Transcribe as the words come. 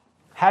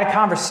had a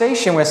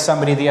conversation with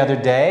somebody the other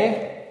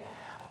day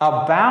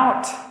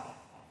about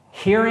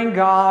hearing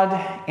God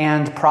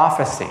and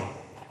prophecy.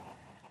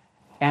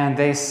 And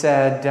they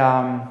said,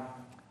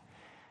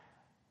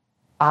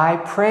 I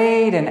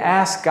prayed and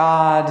asked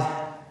God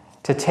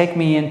to take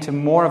me into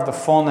more of the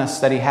fullness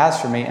that He has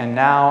for me, and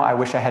now I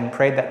wish I hadn't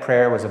prayed that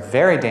prayer. It was a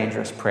very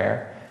dangerous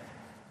prayer.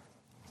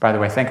 By the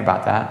way, think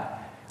about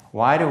that.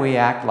 Why do we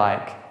act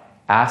like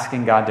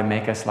asking God to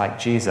make us like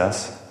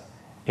Jesus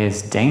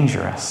is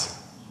dangerous?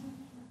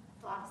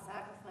 A lot of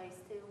sacrifice,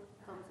 too,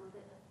 comes with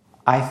it.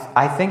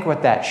 I think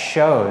what that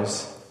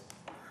shows...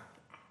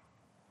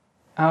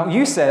 Oh,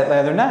 you said it the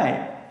other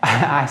night.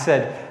 I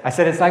said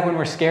it's like when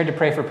we're scared to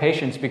pray for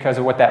patience because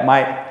of what that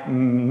might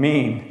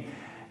mean.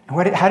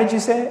 How did you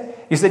say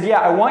it? You said, yeah,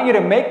 I want you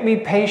to make me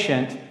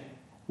patient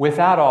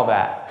without all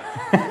that.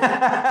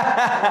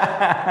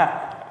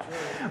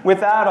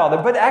 Without all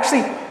that. But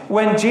actually,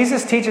 when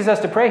Jesus teaches us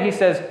to pray, He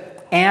says,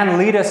 and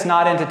lead us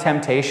not into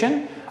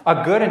temptation.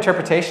 A good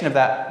interpretation of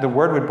that, the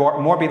word would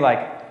more be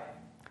like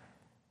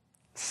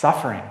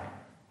suffering.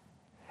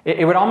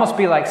 It would almost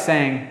be like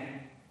saying,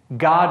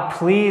 God,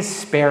 please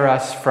spare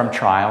us from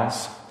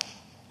trials.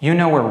 You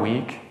know we're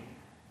weak.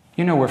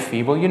 You know we're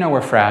feeble. You know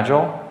we're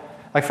fragile.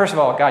 Like, first of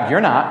all, God, you're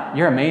not.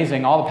 You're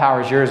amazing. All the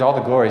power is yours. All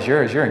the glory is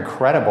yours. You're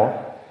incredible.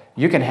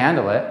 You can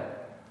handle it.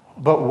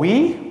 But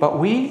we,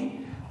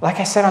 like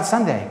I said on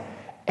Sunday,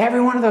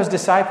 every one of those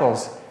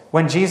disciples,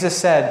 when Jesus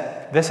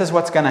said, this is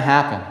what's going to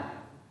happen,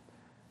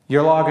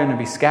 you're all going to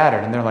be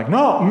scattered. And they're like,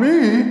 not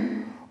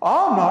me.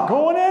 I'm not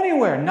going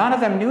anywhere. None of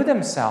them knew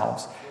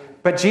themselves.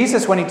 But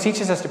Jesus, when He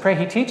teaches us to pray,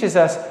 He teaches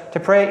us to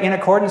pray in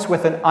accordance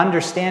with an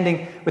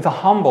understanding, with a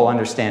humble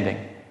understanding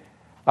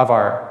of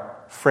our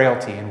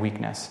frailty and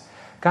weakness.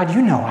 God,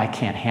 you know I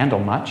can't handle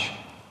much.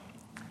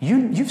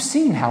 You've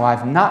seen how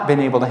I've not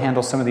been able to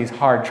handle some of these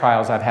hard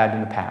trials I've had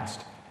in the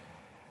past.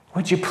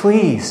 Would you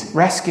please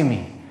rescue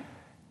me?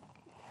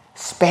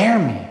 Spare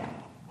me.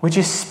 Would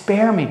you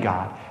spare me,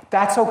 God?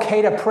 That's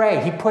okay to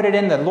pray. He put it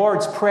in the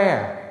Lord's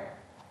Prayer.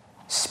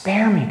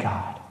 Spare me,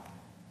 God.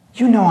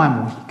 You know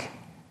I'm weak.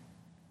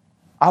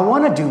 I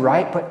want to do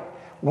right, but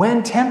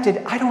when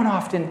tempted, I don't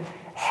often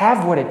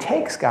have what it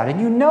takes, God,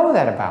 and you know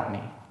that about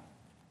me.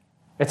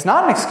 It's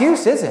not an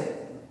excuse, is it?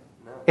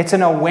 It's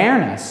an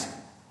awareness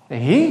that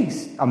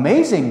He's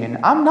amazing and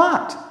I'm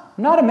not.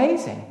 I'm not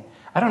amazing.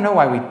 I don't know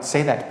why we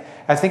say that.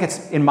 I think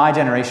it's in my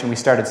generation we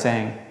started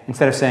saying,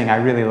 instead of saying, I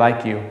really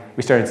like you,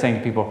 we started saying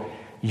to people,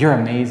 you're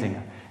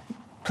amazing.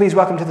 Please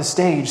welcome to the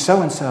stage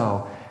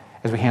so-and-so,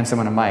 as we hand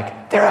someone a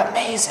mic. They're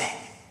amazing.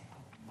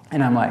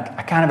 And I'm like,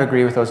 I kind of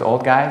agree with those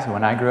old guys who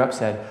when I grew up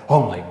said,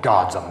 only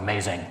God's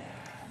amazing.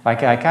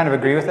 Like, I kind of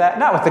agree with that.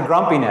 Not with the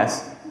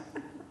grumpiness,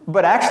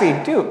 but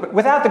actually do.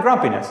 Without the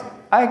grumpiness.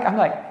 I'm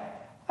like,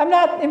 I'm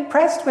not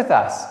impressed with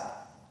us.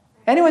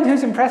 Anyone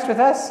who's impressed with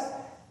us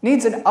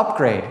needs an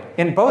upgrade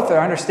in both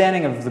their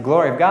understanding of the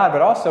glory of God,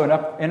 but also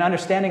an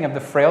understanding of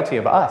the frailty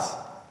of us.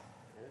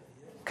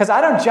 Because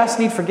I don't just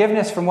need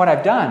forgiveness from what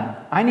I've done.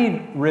 I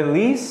need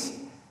release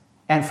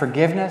and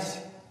forgiveness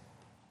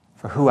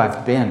for who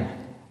I've been.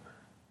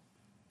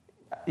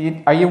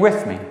 Are you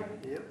with me?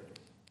 Yep.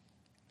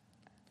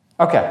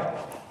 Okay.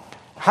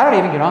 How did I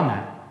even get on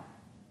that?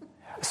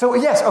 So,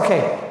 yes,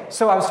 okay.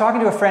 So I was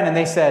talking to a friend and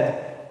they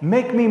said,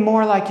 make me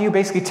more like you.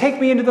 Basically, take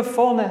me into the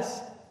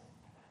fullness.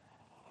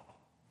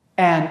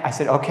 And I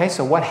said, okay,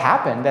 so what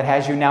happened that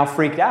has you now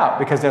freaked out?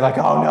 Because they're like,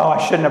 oh no, I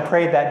shouldn't have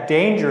prayed that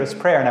dangerous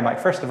prayer. And I'm like,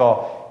 first of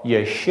all,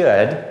 you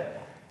should.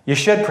 You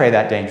should pray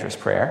that dangerous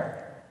prayer.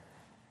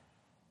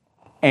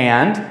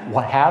 And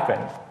what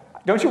happened?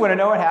 Don't you want to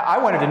know what happened?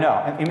 I wanted to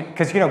know.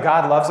 Because,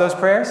 God loves those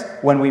prayers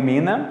when we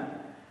mean them.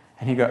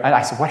 And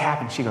I said, what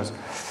happened? She goes,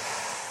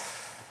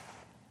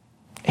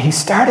 he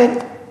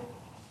started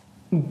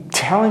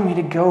telling me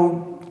to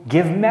go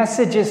give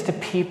messages to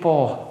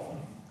people.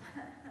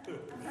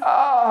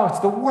 Oh, it's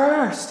the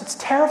worst. It's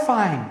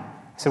terrifying.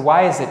 I said,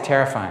 why is it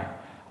terrifying?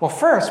 Well,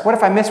 first, what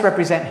if I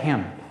misrepresent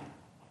him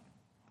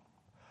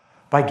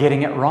by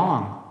getting it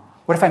wrong?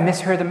 What if I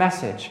mishear the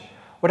message?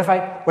 What if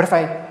I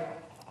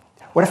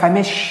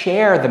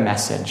misshare the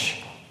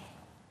message?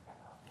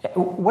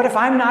 What if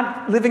I'm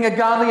not living a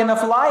godly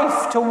enough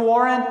life to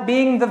warrant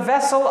being the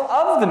vessel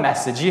of the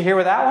message? You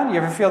hear that one?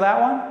 You ever feel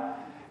that one?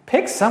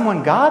 Pick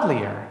someone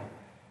godlier.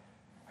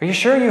 Are you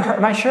sure you heard?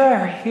 Am I sure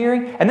I'm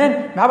hearing? And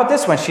then, how about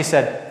this one? She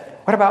said,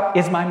 what about,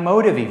 is my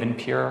motive even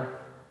pure?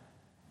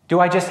 Do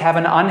I just have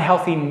an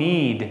unhealthy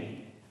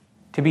need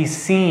to be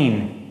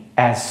seen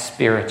as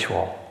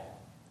spiritual?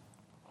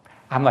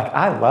 I'm like,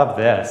 I love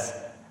this.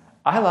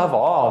 I love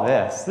all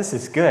this. This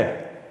is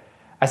good.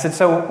 I said,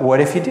 so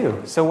what if you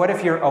do? So what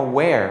if you're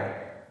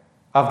aware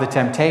of the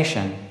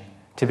temptation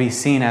to be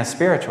seen as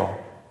spiritual?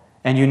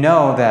 And you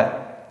know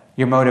that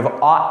your motive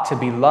ought to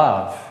be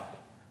love.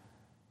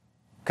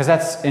 Because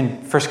that's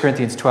in 1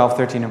 Corinthians 12,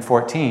 13, and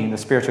 14, the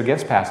spiritual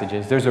gifts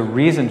passages. There's a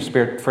reason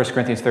 1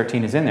 Corinthians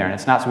 13 is in there, and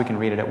it's not so we can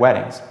read it at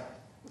weddings.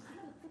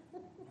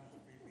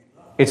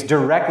 It's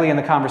directly in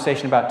the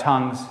conversation about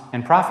tongues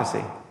and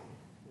prophecy.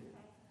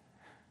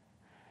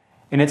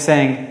 And it's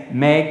saying,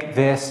 make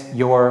this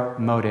your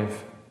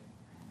motive.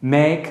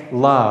 Make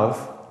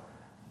love,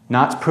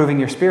 not proving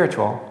you're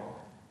spiritual.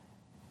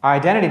 Our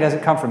identity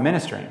doesn't come from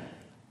ministering.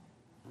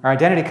 Our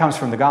identity comes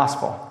from the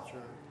gospel.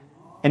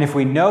 And if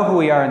we know who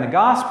we are in the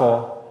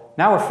gospel,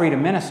 now we're free to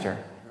minister.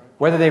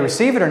 Whether they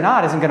receive it or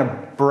not isn't going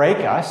to break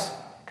us,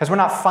 because we're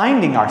not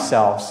finding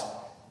ourselves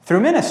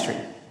through ministry.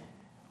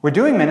 We're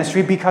doing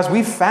ministry because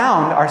we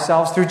found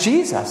ourselves through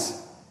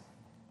Jesus.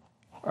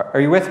 Are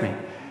you with me?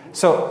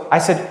 So I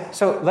said,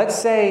 so let's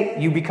say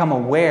you become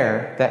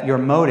aware that your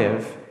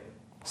motive,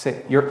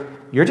 say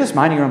you're just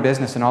minding your own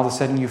business, and all of a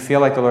sudden you feel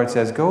like the Lord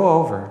says, go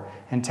over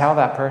and tell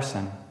that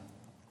person,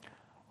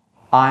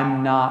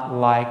 I'm not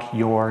like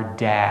your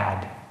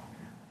dad.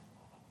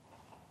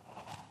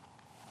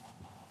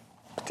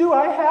 Do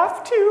I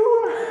have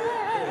to?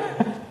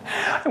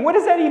 And what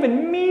does that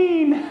even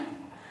mean?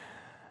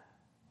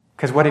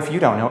 Because what if you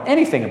don't know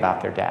anything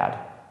about their dad?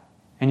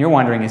 And you're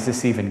wondering, is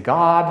this even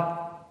God?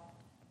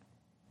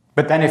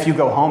 But then if you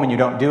go home and you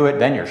don't do it,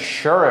 then you're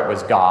sure it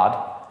was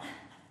God.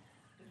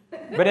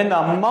 But in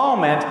the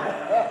moment,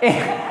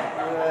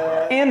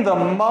 in the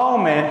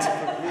moment, I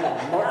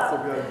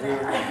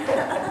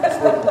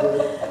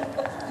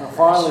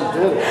finally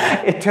did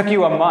it. it took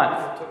you a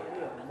month.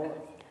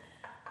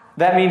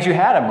 That means you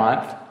had a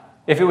month.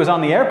 If it was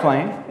on the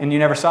airplane and you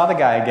never saw the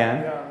guy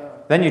again,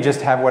 then you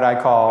just have what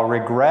I call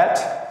regret.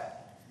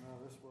 No,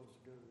 this was to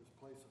go to this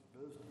place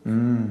of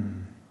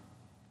business.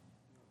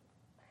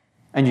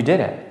 And you did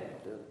it.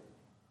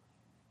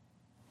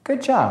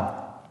 Good job.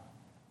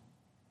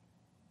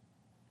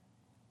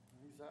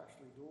 He's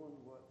actually doing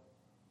what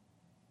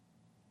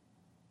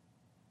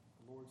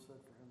the Lord said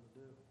for him to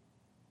do.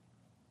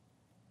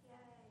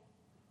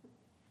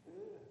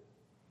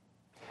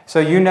 So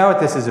you know what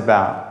this is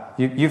about.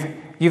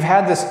 You've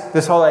had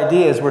this whole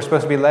idea is we're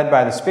supposed to be led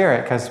by the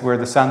Spirit because we're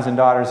the sons and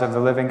daughters of the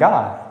living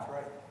God.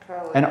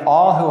 Right. And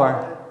all who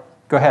are...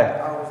 Go ahead.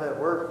 I was at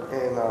work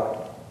and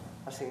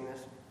I seen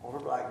this older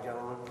black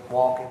gentleman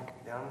walking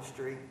down the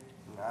street,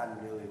 and I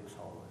knew he was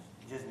homeless.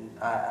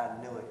 I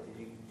knew it.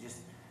 You just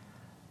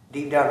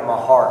deep down in my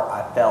heart,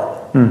 I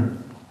felt it. And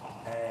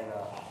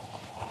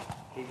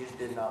he just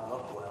did not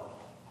look well.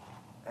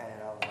 And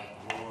I was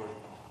like, Lord,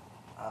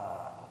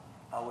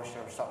 I wish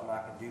there was something I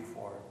could do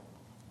for him.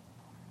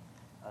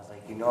 I was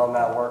like, I'm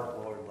at work,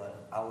 Lord,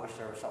 but I wish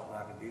there was something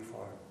I could do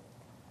for him.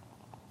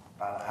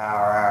 About an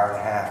hour and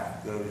a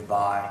half goes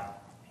by.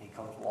 He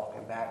comes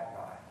walking back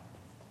by.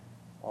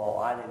 Well,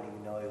 I didn't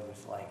even know he was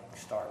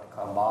starting to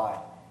come by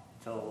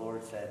until the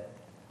Lord said,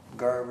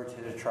 go over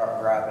to the truck,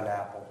 grab an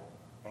apple,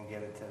 and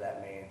give it to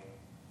that man.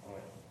 I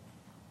went,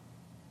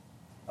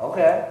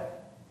 okay.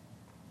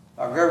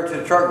 I go over to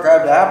the truck,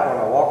 grab the apple,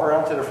 and I walk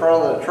around to the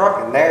front of the truck,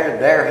 and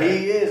there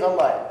he is. I'm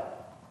like,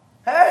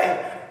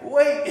 hey,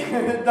 wait,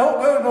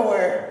 don't go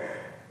nowhere.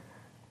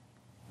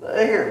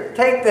 Here,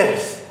 take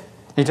this.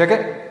 He took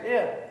it?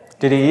 Yeah.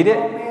 Did he eat it?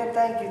 Oh, man,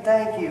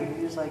 thank you.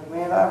 He was like,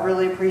 man, I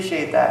really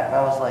appreciate that. And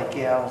I was like,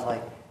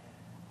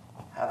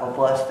 have a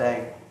blessed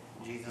day.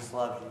 Jesus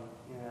loves you,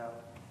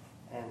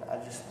 And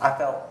I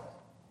felt,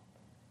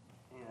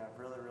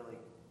 really,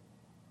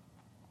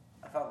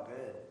 I felt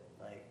good.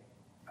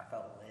 I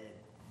felt led.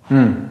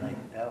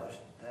 That was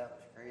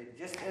great.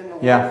 Just in the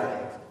little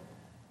things.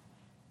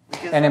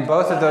 Because And in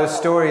both of those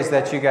stories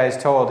that you guys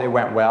told, it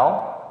went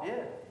well.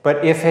 Yeah.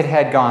 But if it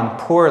had gone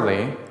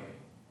poorly,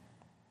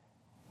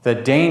 the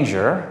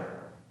danger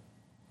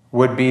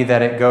would be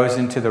that it goes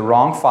into the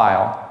wrong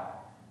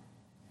file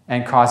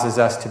and causes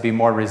us to be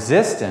more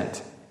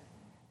resistant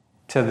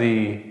to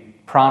the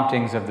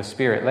promptings of the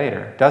Spirit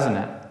later, doesn't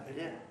it?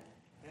 Yeah.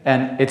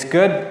 And it's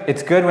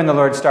good when the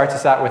Lord starts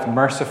us out with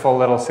merciful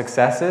little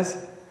successes,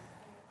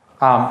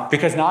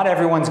 because not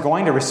everyone's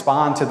going to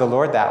respond to the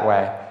Lord that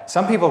way.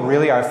 Some people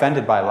really are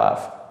offended by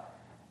love,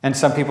 and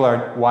some people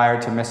are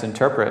wired to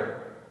misinterpret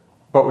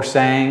what we're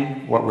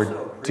saying, what we're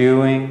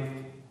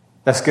doing.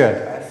 That's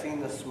good. I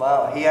seen the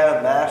smile. He had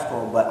a mask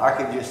on, but I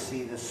could just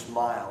see the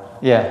smile.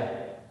 Yeah.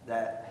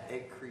 That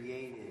it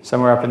created.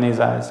 Somewhere up in these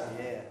eyes.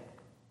 Yeah.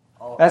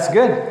 That's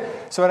good.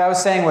 So what I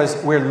was saying was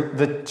we're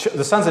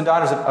the sons and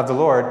daughters of the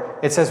Lord.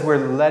 It says we're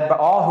led by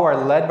all who are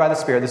led by the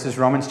Spirit. This is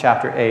Romans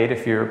chapter 8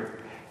 if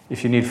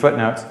you need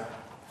footnotes.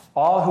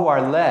 All who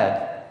are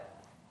led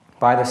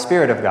by the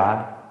Spirit of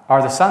God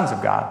are the sons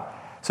of God.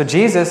 So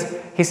Jesus,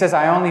 he says,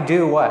 I only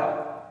do what?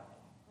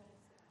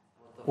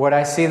 What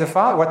I see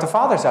what the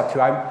Father's up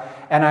to.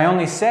 And I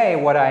only say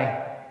what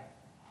I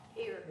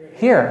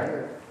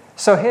hear.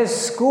 So his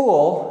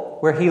school,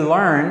 where he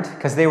learned,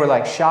 because they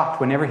were shocked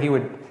whenever he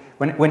would,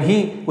 when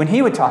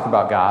he would talk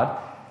about God,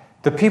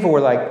 the people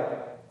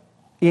were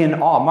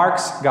in awe.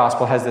 Mark's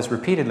gospel has this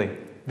repeatedly.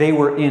 They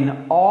were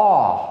in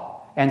awe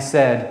and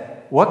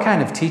said, what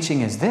kind of teaching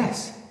is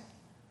this?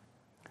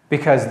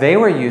 Because they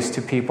were used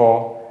to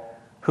people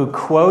who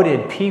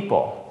quoted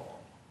people.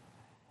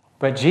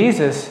 But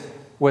Jesus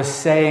was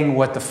saying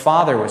what the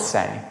Father was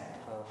saying.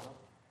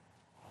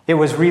 It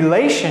was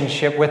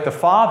relationship with the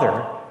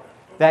Father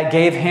that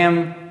gave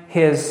him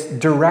his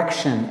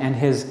direction and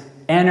his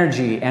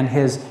energy and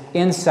his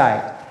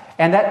insight.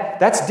 And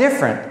that's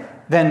different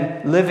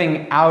than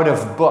living out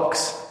of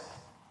books.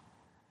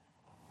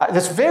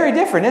 That's very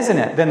different, isn't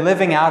it, than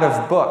living out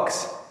of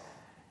books?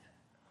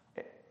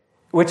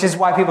 Which is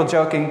why people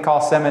joking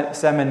call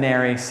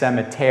seminary,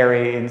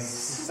 cemetery, and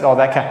all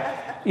that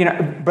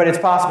kind. But it's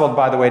possible,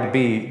 by the way, to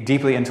be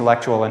deeply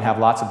intellectual and have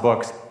lots of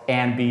books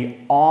and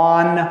be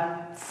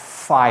on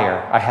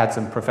fire. I had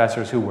some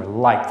professors who were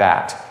like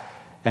that.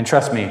 And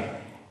trust me,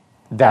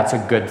 that's a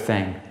good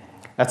thing.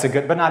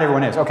 But not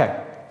everyone is.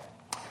 Okay.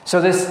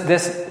 So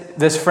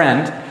this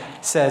friend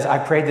says, I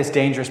prayed this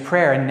dangerous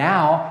prayer, and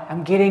now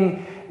I'm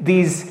getting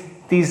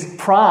these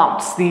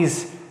prompts,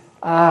 these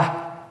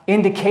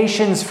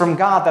indications from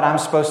God that I'm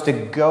supposed to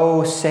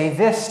go say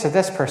this to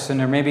this person,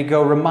 or maybe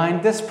go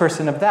remind this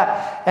person of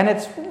that. And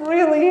it's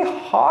really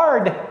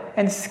hard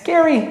and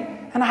scary,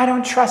 and I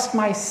don't trust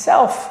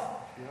myself.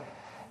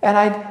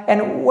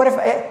 And what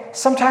if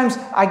sometimes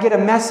I get a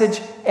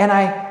message and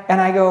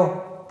I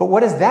go, but what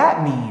does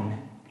that mean?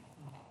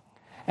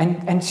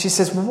 And she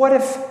says, what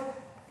if?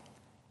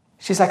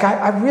 She's like,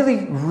 I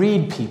really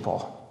read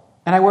people,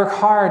 and I work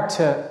hard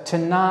to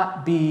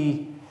not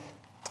be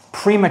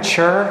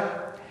premature.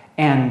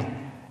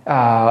 And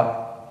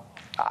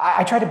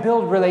I try to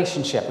build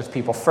relationship with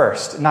people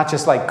first, not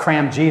just like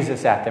cram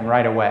Jesus at them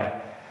right away.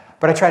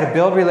 But I try to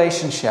build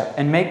relationship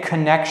and make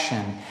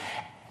connection.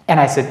 And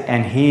I said,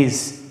 and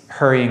he's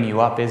hurrying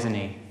you up, isn't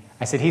he?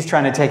 I said, he's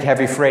trying to take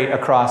heavy freight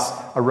across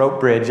a rope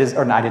bridge.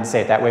 Or no, I didn't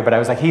say it that way, but I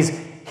was like,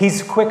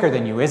 he's quicker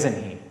than you,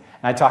 isn't he?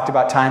 And I talked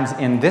about times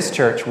in this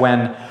church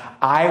when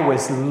I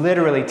was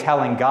literally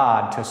telling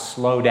God to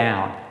slow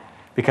down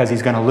because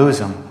he's going to lose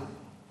him.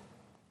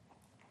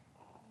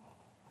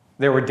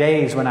 There were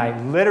days when I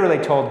literally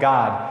told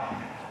God,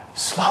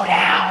 slow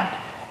down.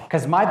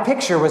 Because my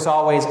picture was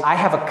always, I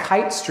have a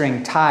kite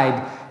string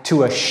tied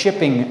to a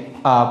shipping,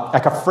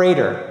 like a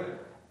freighter,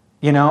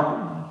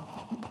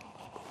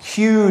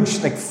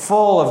 huge, like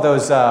full of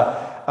those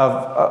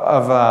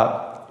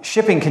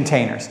shipping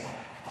containers.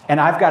 And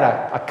I've got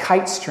a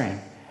kite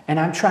string, and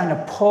I'm trying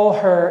to pull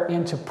her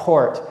into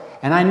port.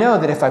 And I know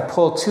that if I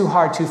pull too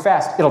hard, too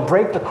fast, it'll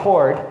break the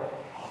cord,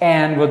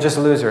 and we'll just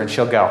lose her, and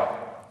she'll go.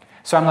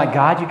 So I'm like,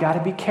 God, you got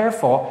to be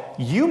careful.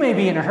 You may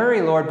be in a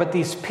hurry, Lord, but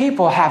these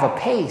people have a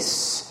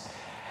pace.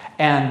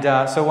 And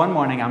so one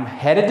morning I'm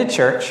headed to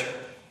church,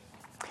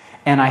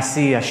 and I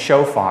see a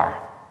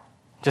shofar.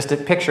 Just a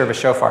picture of a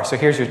shofar. So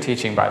here's your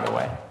teaching, by the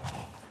way.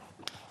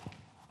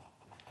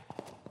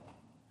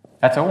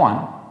 That's a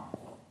 1.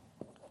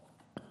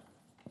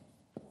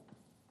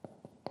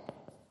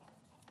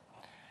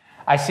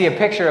 I see a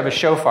picture of a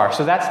shofar.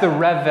 So that's the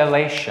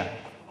revelation.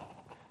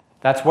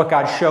 That's what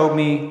God showed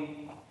me.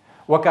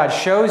 What God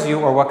shows you,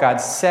 or what God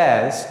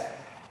says,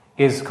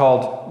 is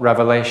called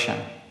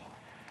revelation.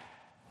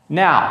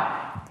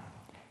 Now,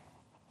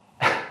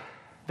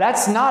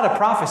 that's not a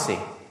prophecy.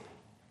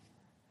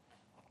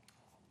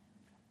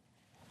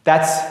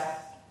 That's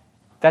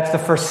the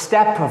first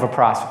step of a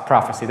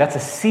prophecy. That's a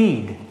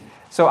seed.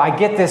 So I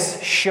get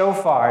this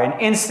shofar,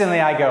 and instantly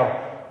I go,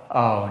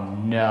 oh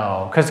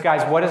no. Because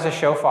guys, what is a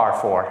shofar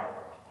for?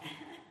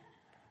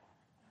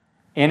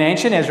 In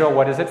ancient Israel,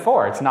 what is it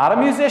for? It's not a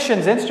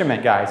musician's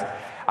instrument, guys.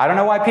 I don't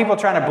know why people are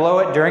trying to blow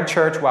it during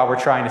church while we're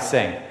trying to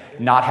sing.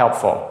 Not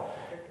helpful.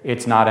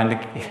 It's not Isn't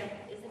it like a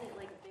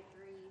victory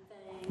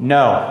thing?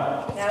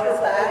 No. Now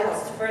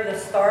it's for the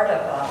start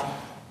of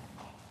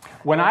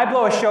When I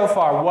blow a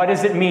shofar, what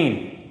does it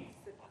mean?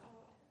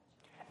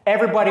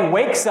 Everybody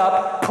wakes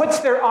up, puts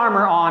their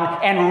armor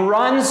on, and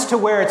runs to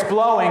where it's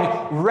blowing,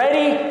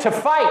 ready to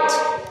fight.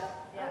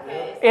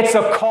 It's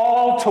a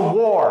call to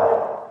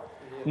war.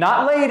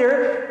 Not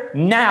later,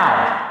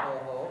 now.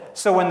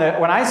 So when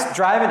I was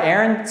driving,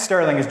 Aaron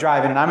Sterling is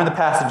driving, and I'm in the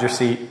passenger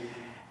seat,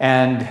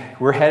 and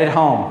we're headed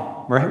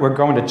home. We're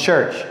going to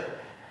church,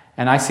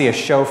 and I see a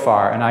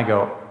shofar, and I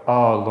go,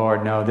 oh,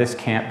 Lord, no, this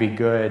can't be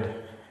good.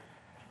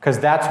 Because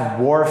that's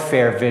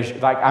warfare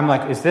vision. I'm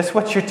like, is this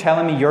what you're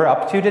telling me you're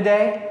up to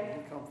today?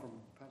 You come from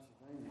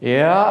Pennsylvania.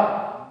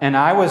 Yeah. And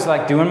I was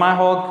like doing my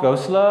whole, go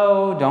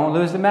slow, don't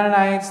lose the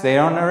Mennonites. They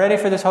don't are ready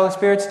for this Holy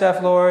Spirit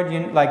stuff, Lord.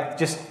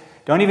 Just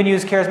don't even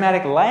use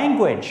charismatic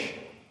language.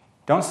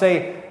 Don't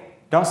say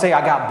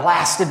I got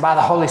blasted by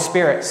the Holy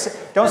Spirit.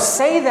 Don't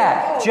say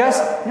that.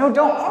 I'm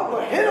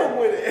gonna hit him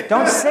with it.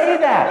 Don't say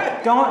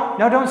that.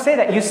 Don't say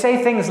that. You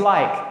say things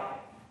like,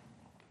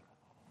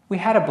 we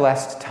had a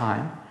blessed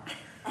time.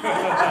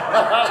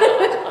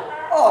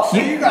 Oh, so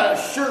you gotta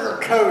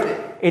sugarcoat it.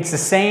 It's the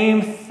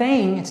same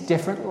thing. It's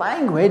different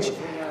language.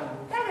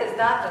 That is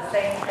not the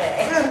same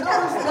thing.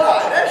 No, it's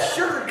not. That's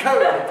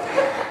sugarcoated.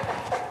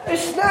 They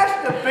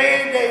snatched the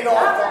Band-Aid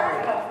off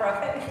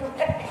of him.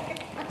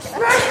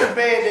 Snatch the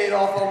Band-Aid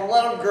off of him.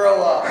 Let him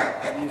grow up.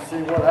 And you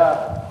see what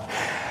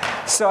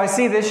happens. So I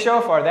see this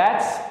shofar.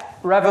 That's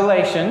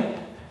revelation.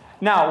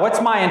 Now,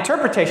 what's my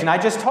interpretation? I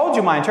just told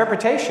you my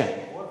interpretation.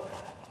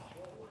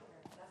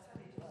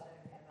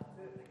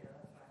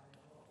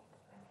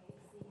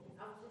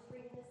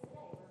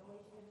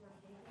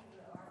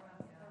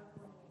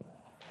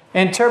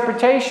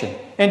 Interpretation.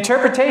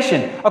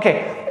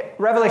 Okay,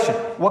 revelation.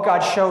 What God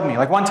showed me.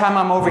 Like one time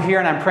I'm over here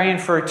and I'm praying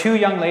for 2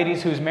 young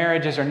ladies whose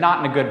marriages are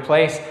not in a good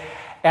place.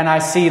 And I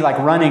see like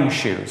running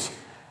shoes.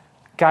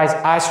 Guys,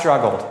 I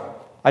struggled.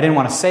 I didn't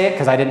want to say it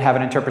because I didn't have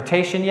an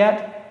interpretation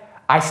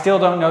yet. I still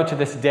don't know to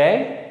this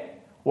day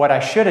what I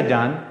should have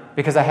done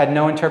because I had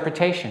no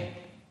interpretation.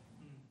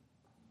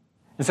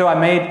 And so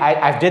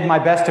I did my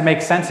best to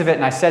make sense of it,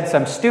 and I said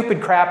some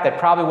stupid crap that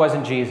probably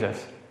wasn't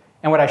Jesus.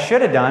 And what I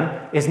should have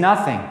done is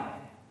nothing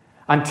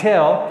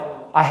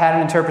until I had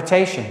an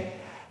interpretation.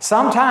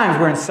 Sometimes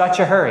we're in such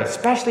a hurry,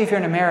 especially if you're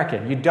an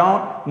American. You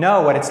don't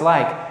know what it's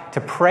like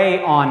to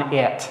pray on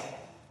it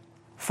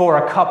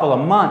for a couple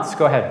of months.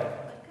 Go ahead.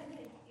 But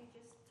couldn't you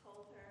just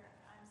told her,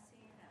 I'm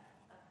seeing a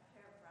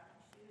pair of running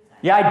shoes?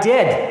 Yeah, I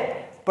did.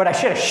 But I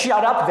should have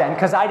shut up then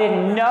because I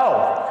didn't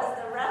know.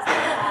 Because the rest of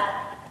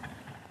that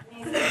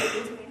needs to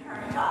be between her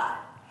and God.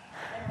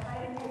 And if I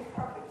didn't make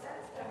perfect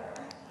sense to her.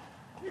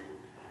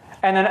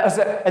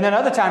 And then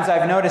other times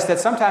I've noticed that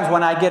sometimes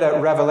when I get a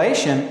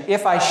revelation,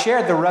 if I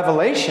share the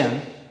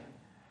revelation,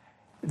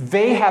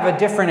 they have a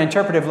different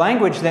interpretive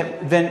language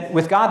than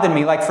with God than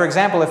me. Like, for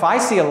example, if I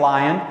see a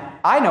lion,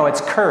 I know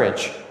it's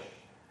courage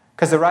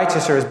because the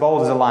righteous are as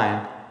bold as a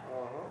lion.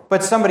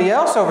 But somebody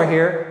else over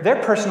here, their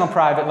personal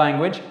private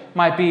language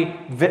might be,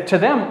 to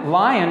them,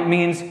 lion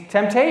means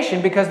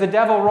temptation because the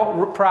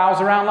devil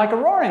prowls around like a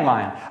roaring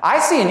lion. I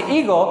see an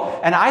eagle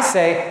and I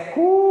say,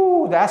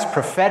 ooh, that's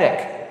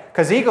prophetic.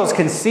 Because eagles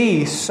can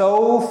see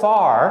so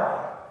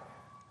far.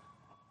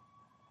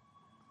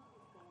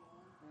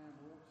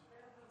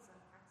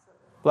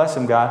 Bless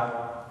him, God.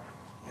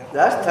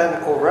 That's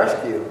technical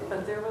rescue.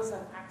 But there was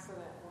an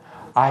accident.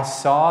 I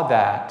saw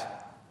that.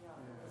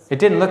 It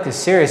didn't look as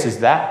serious as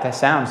that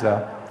sounds,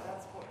 though.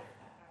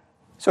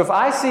 So if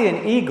I see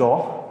an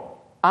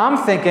eagle, I'm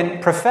thinking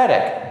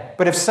prophetic.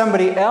 But if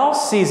somebody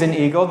else sees an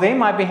eagle, they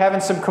might be having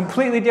some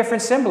completely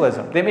different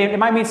symbolism. It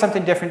might mean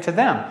something different to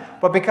them.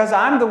 But because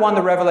I'm the one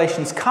the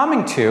revelation's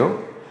coming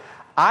to,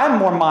 I'm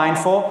more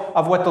mindful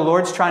of what the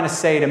Lord's trying to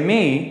say to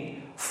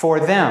me for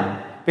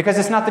them. Because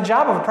it's not the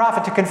job of a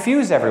prophet to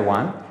confuse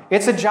everyone.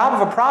 It's a job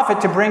of a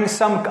prophet to bring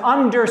some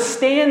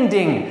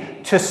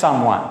understanding to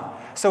someone.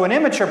 So an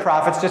immature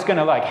prophet's just going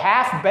to, like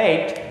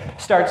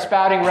half-baked, start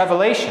spouting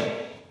revelation.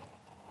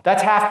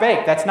 That's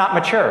half-baked. That's not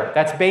mature.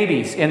 That's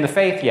babies in the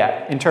faith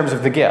yet, in terms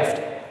of the gift.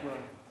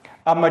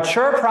 A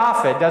mature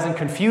prophet doesn't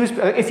confuse.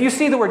 If you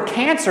see the word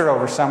cancer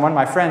over someone,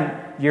 my friend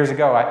years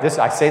ago,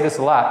 I say this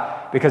a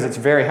lot because it's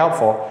very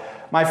helpful.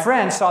 My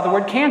friend saw the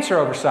word cancer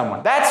over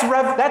someone. That's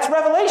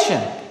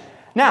revelation.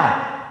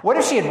 Now, what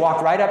if she had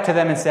walked right up to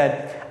them and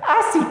said,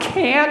 I see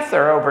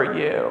cancer over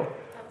you?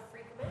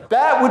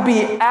 That would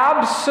be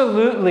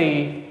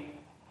absolutely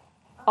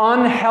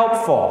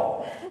unhelpful.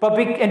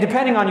 And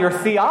depending on your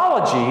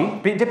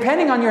theology,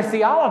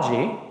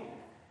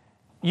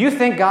 you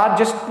think God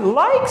just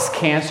likes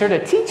cancer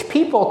to teach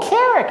people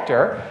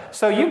character.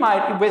 So you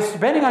might,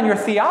 depending on your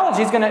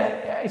theology, it's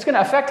going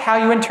to affect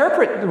how you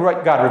interpret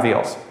what God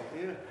reveals.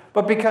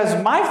 But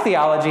because my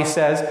theology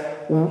says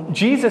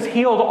Jesus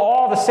healed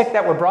all the sick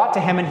that were brought to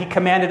him, and he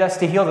commanded us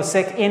to heal the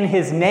sick in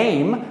his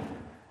name,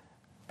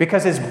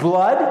 because his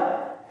blood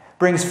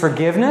brings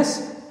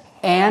forgiveness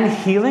and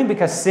healing,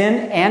 because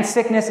sin and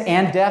sickness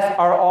and death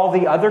are all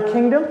the other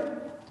kingdom.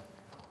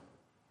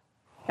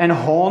 And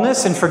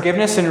wholeness and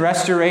forgiveness and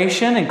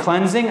restoration and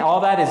cleansing,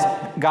 all that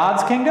is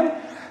God's kingdom.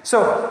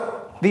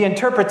 So the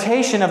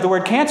interpretation of the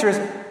word cancer is,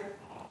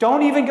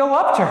 don't even go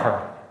up to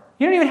her.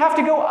 You don't even have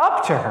to go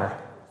up to her.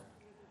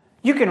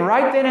 You can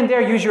right then and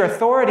there use your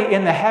authority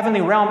in the heavenly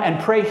realm and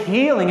pray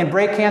healing and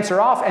break cancer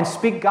off and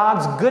speak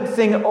God's good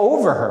thing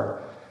over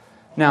her.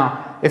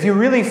 Now, if you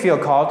really feel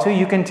called to,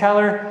 you can tell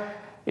her,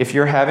 if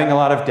you're having a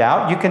lot of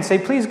doubt, you can say,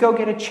 please go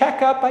get a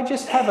checkup. I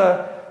just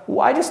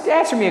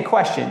answer me a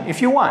question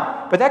if you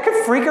want. But that could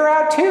freak her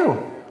out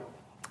too.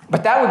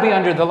 But that would be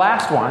under the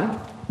last one.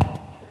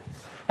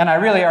 And I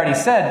really already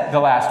said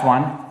the last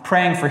one.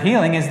 Praying for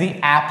healing is the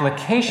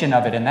application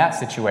of it in that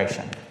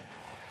situation.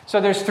 So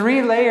there's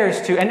 3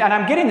 layers to, and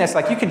I'm getting this,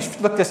 like you can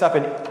look this up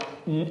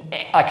in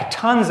like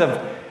tons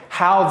of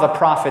how the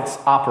prophets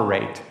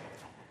operate.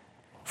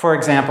 For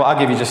example, I'll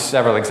give you just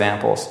several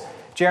examples.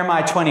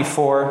 Jeremiah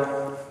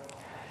 24.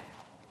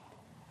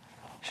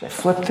 Should I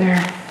flip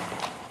there?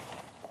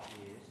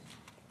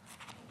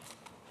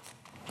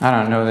 I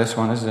don't know this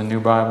one. This is a new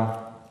Bible.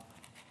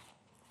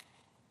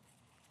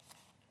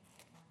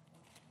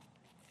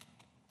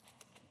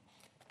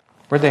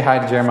 Where'd they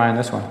hide Jeremiah in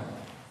this one?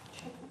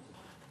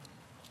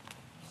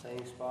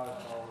 Same spot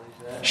it's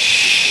always at.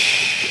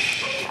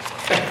 Shh.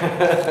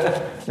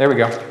 There we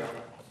go.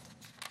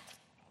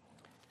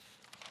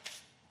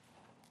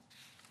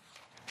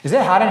 Is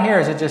it hot in here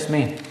or is it just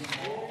me?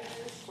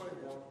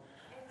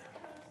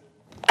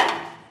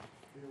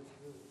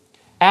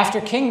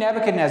 After King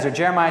Nebuchadnezzar,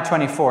 Jeremiah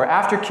 24,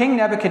 after King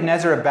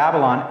Nebuchadnezzar of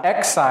Babylon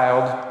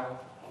exiled...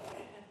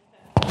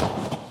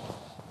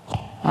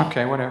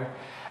 Okay, whatever.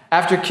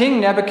 After King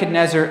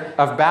Nebuchadnezzar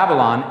of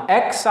Babylon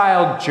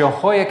exiled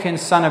Jehoiakim,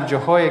 son of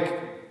Jehoiakim,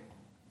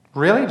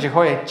 Really?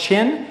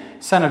 Jehoiachin,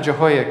 son of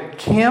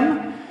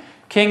Jehoiakim,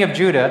 king of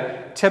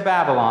Judah, to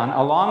Babylon,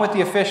 along with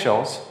the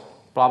officials,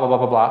 blah, blah, blah,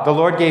 blah, blah. The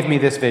Lord gave me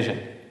this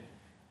vision.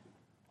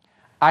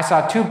 I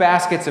saw 2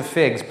 baskets of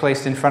figs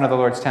placed in front of the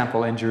Lord's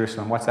temple in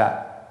Jerusalem. What's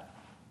that?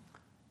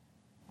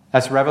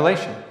 That's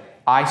Revelation.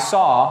 I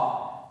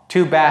saw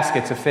 2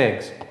 baskets of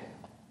figs.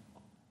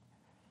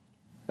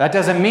 That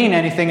doesn't mean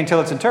anything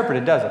until it's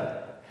interpreted, does it?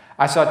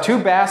 I saw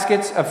 2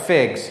 baskets of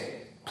figs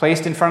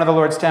placed in front of the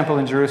Lord's temple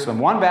in Jerusalem.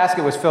 One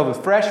basket was filled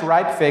with fresh,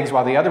 ripe figs,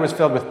 while the other was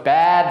filled with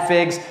bad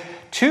figs,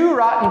 too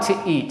rotten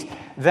to eat.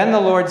 Then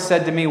the Lord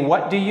said to me,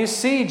 "What do you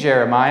see,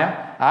 Jeremiah?"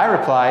 I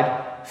replied,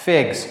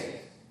 "Figs.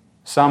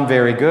 Some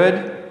very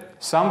good,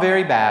 some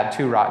very bad,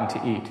 too rotten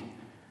to eat."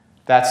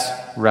 That's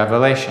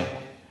Revelation.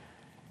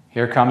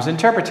 Here comes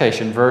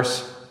interpretation,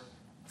 verse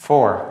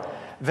 4.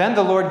 Then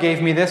the Lord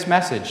gave me this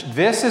message.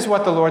 This is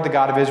what the Lord, the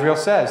God of Israel,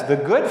 says. The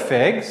good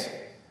figs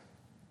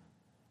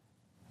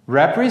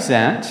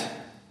represent,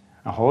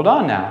 now hold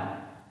on now.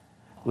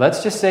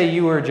 Let's just say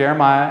you were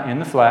Jeremiah in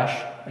the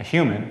flesh, a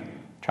human,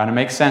 trying to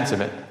make sense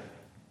of it.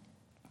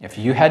 If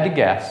you had to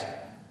guess,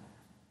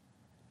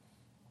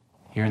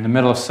 you're in the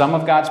middle of some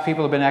of God's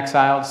people have been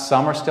exiled,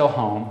 some are still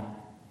home.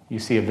 You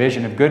see a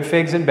vision of good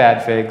figs and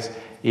bad figs.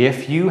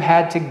 If you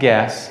had to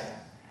guess,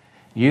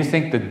 you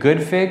think the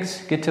good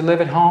figs get to live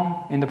at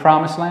home in the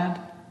promised land?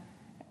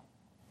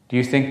 Do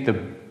you think the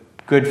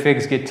good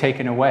figs get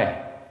taken away?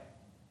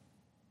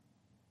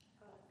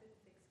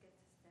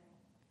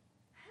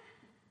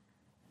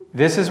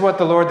 This is what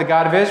the Lord, the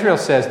God of Israel,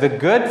 says. The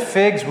good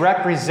figs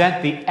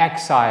represent the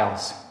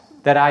exiles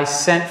that I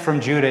sent from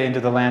Judah into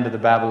the land of the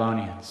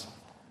Babylonians.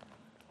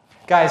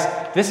 Guys,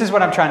 this is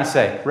what I'm trying to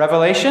say.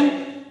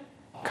 Revelation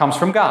comes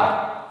from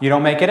God. You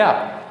don't make it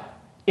up.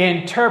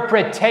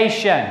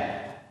 Interpretation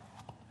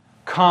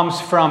comes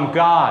from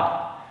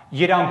God.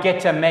 You don't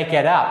get to make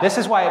it up. This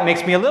is why it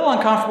makes me a little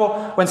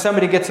uncomfortable when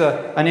somebody gets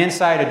an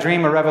insight, a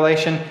dream, a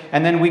revelation,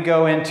 and then we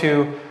go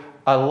into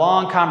a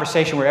long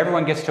conversation where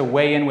everyone gets to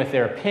weigh in with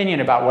their opinion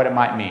about what it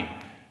might mean.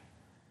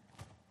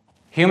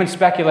 Human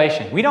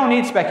speculation. We don't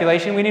need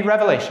speculation, we need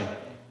revelation.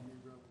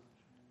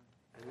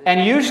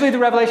 And usually the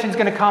revelation is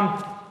going to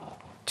come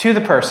to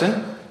the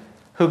person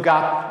who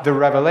got the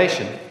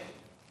revelation.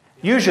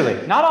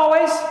 Usually. Not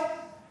always.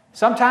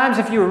 Sometimes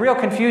if you were real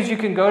confused, you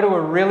can go to a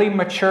really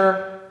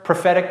mature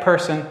prophetic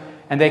person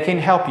and they can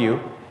help you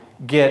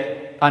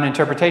get an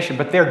interpretation.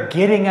 But they're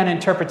getting an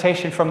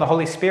interpretation from the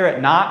Holy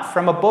Spirit, not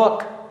from a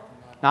book,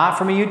 not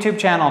from a YouTube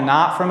channel,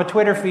 not from a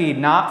Twitter feed,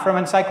 not from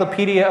an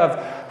encyclopedia of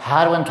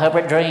how to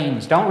interpret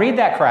dreams. Don't read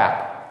that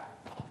crap.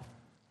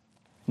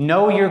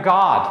 Know your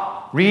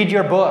God. Read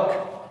your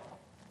book.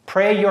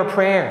 Pray your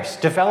prayers.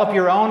 Develop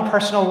your own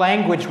personal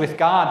language with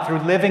God through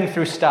living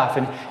through stuff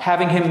and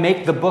having Him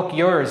make the book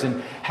yours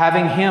and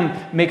having Him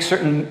make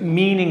certain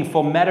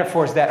meaningful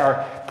metaphors that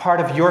are part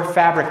of your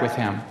fabric with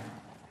Him.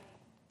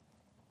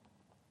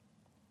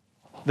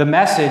 The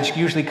message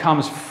usually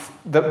comes,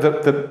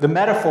 the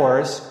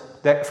metaphors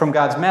that from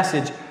God's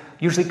message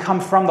usually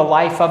come from the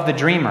life of the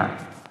dreamer.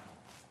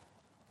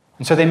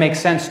 And so they make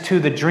sense to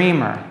the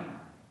dreamer.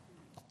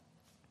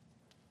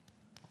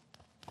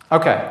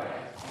 Okay.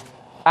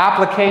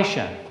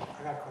 Application.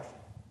 I got a question.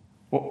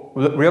 Well,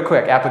 real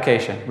quick,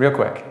 application. Real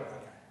quick.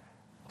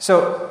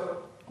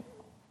 So,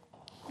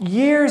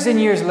 years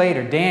and years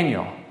later,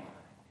 Daniel,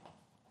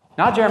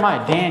 not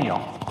Jeremiah,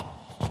 Daniel,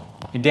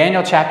 in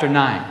Daniel chapter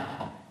 9,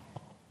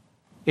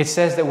 it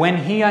says that when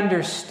he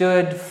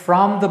understood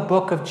from the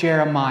book of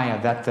Jeremiah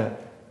that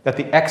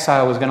the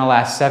exile was going to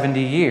last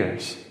 70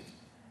 years,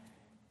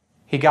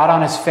 he got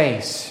on his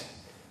face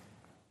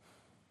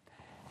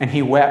and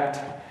he wept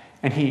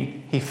and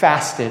he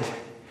fasted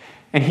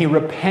and he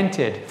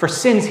repented for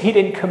sins he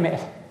didn't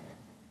commit.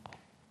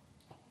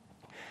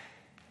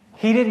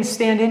 He didn't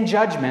stand in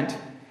judgment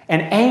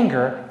and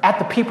anger at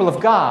the people of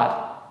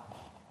God.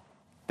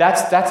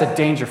 That's a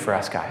danger for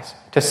us, guys.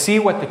 To see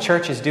what the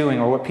church is doing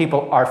or what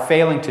people are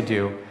failing to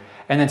do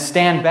and then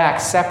stand back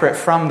separate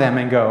from them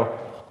and go,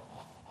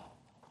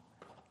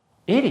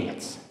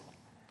 idiots.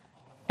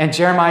 And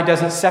Jeremiah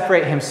doesn't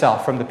separate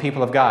himself from the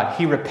people of God.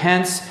 He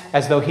repents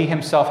as though he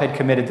himself had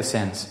committed the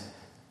sins.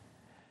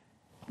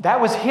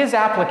 That was his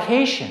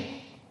application.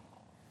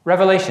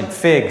 Revelation,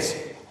 figs.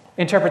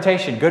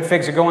 Interpretation, good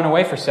figs are going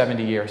away for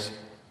 70 years.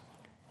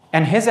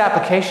 And his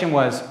application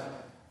was,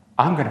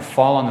 I'm going to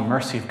fall on the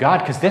mercy of God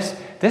because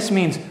this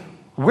means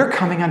we're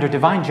coming under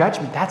divine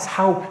judgment. That's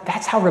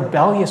how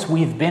rebellious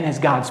we've been as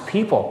God's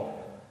people.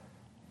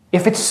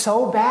 If it's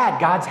so bad,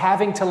 God's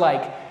having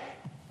to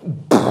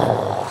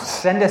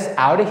send us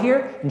out of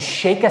here and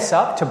shake us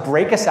up to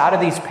break us out of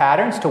these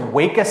patterns, to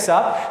wake us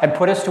up and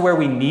put us to where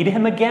we need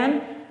Him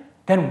again,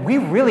 then we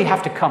really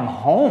have to come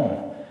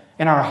home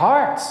in our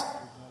hearts.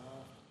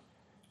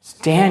 It's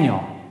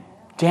Daniel.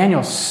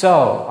 Daniel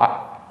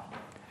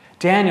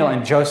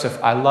and Joseph,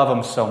 I love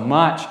them so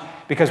much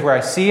because where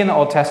I see in the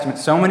Old Testament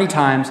so many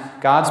times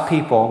God's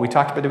people,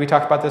 did we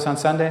talk about this on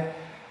Sunday?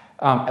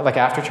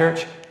 After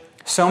church?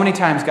 So many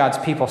times God's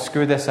people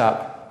screw this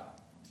up.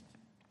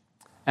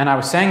 And I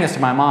was saying this to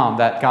my mom,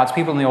 that God's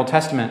people in the Old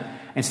Testament,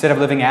 instead of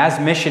living as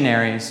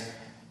missionaries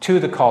to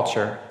the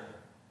culture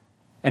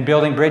and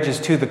building bridges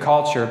to the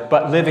culture,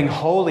 but living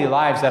holy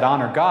lives that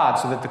honor God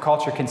so that the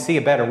culture can see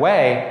a better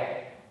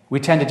way, we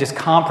tend to just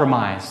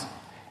compromise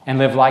and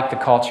live like the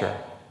culture.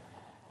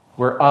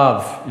 We're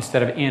of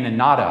instead of in and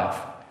not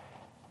of.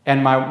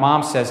 And my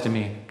mom says to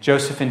me,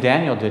 Joseph and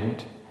Daniel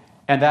didn't.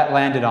 And that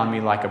landed on me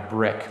like a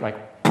brick,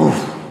 like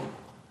poof.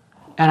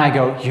 And I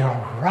go, you're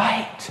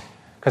right.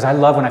 Because I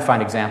love when I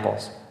find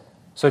examples.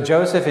 So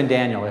Joseph and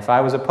Daniel, if I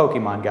was a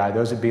Pokemon guy,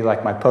 those would be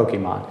like my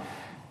Pokemon.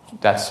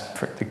 That's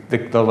for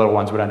the little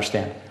ones would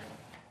understand.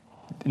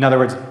 In other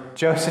words,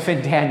 Joseph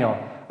and Daniel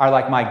are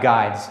like my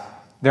guides.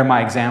 They're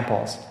my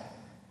examples.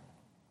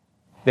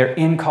 They're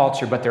in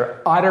culture, but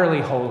they're utterly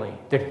holy.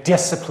 They're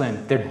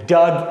disciplined. They're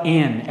dug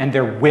in, and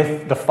they're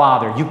with the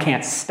Father. You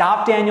can't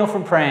stop Daniel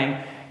from praying.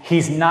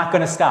 He's not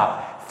going to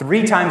stop.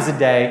 3 times a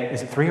day.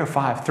 Is it 3 or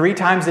 5? 3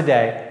 times a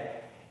day.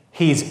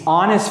 He's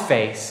on his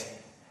face,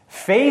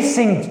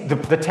 facing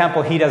the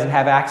temple he doesn't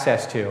have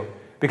access to.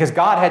 Because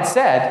God had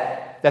said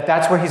that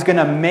that's where he's going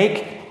to make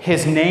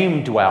his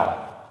name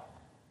dwell.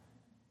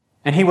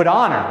 And he would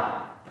honor.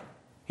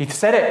 He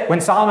said it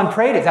when Solomon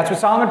prayed it. That's what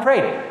Solomon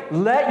prayed.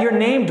 Let your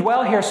name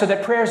dwell here so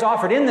that prayers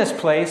offered in this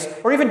place,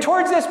 or even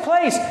towards this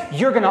place,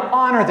 you're going to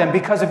honor them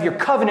because of your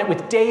covenant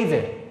with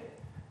David.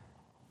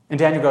 And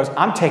Daniel goes,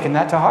 I'm taking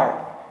that to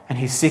heart. And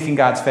he's seeking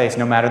God's face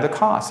no matter the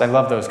cost. I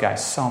love those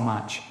guys so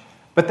much.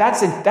 But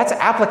that's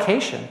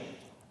application.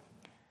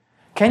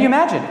 Can you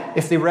imagine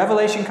if the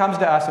revelation comes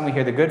to us and we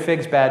hear the good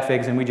figs, bad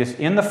figs, and we just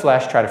in the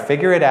flesh try to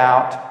figure it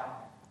out?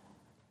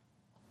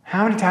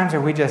 How many times are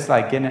we just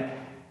like getting it?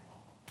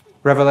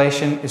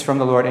 Revelation is from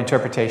the Lord,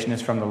 interpretation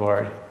is from the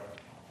Lord.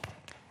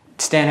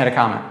 Stan had a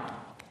comment.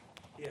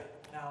 Yeah.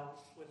 Now,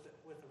 with the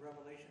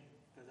revelation,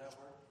 does that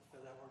work?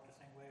 Does that work the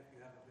same way if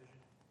you have a vision?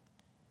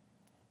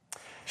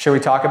 Shall we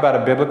talk about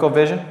a biblical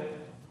vision?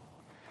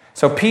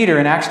 So Peter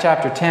in Acts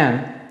chapter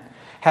 10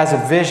 has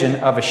a vision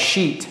of a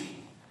sheet.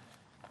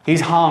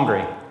 He's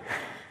hungry.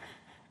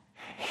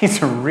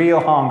 He's real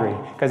hungry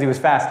because he was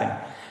fasting.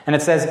 And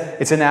it says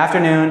it's in the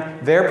afternoon.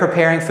 They're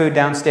preparing food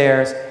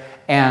downstairs.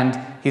 And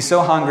he's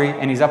so hungry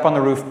and he's up on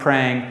the roof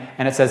praying.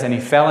 And it says, and he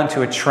fell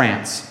into a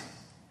trance.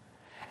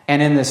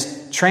 And in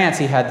this trance,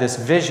 he had this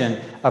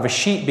vision of a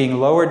sheet being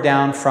lowered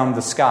down from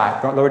the sky,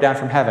 lowered down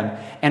from heaven.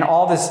 And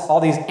all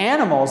these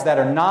animals that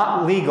are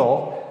not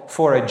legal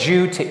for a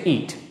Jew to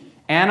eat.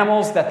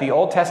 Animals that the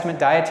Old Testament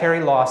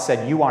dietary law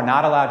said you are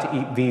not allowed to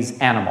eat these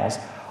animals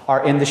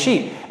are in the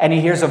sheet. And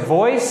he hears a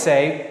voice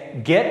say,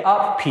 get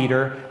up,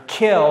 Peter,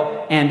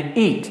 kill and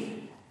eat.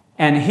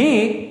 And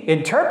he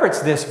interprets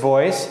this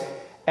voice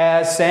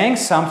as saying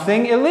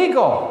something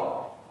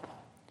illegal.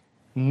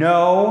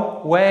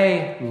 No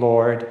way,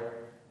 Lord.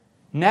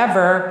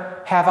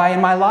 Never have I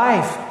in my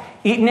life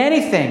eaten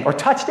anything or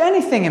touched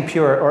anything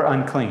impure or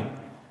unclean.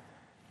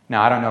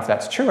 Now, I don't know if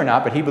that's true or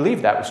not, but he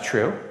believed that was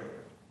true.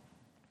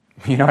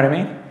 You know what I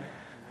mean?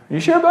 Are you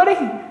sure, buddy?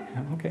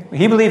 Okay.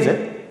 He believes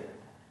it.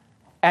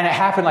 And it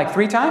happened like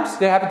 3 times?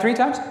 Did it happen 3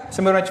 times?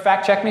 Somebody want to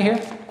fact check me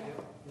here?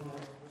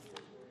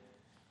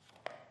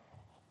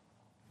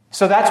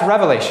 So that's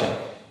revelation.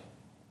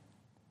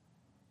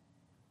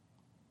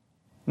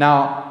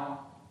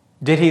 Now,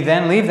 did he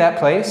then leave that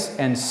place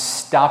and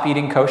stop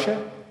eating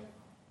kosher?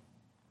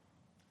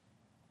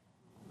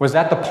 Was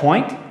that the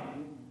point?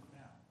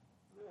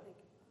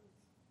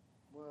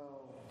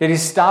 Did he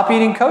stop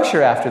eating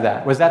kosher after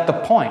that? Was that the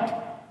point?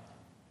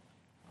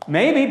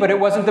 Maybe, but it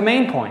wasn't the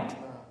main point.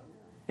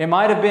 It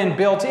might have been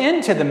built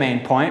into the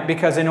main point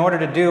because in order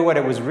to do what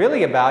it was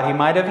really about, he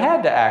might have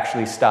had to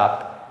actually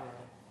stop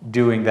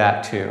doing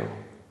that too.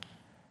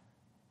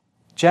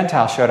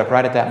 Gentiles showed up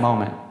right at that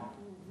moment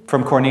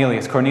from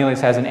Cornelius.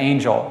 Cornelius has an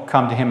angel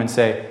come to him and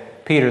say,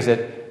 Peter's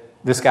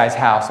at this guy's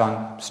house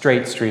on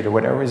Straight Street or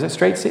whatever. Is it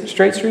Straight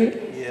Street?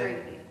 Yeah.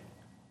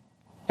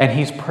 And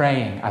he's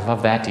praying. I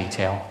love that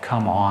detail.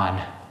 Come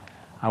on.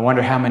 I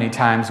wonder how many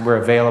times we're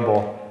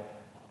available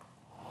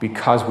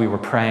because we were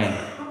praying.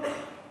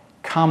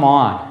 Come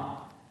on.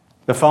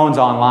 The phone's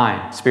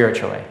online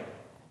spiritually.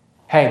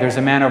 Hey, there's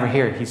a man over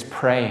here. He's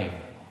praying.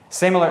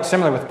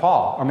 Similar with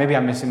Paul. Or maybe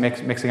I'm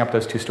mixing up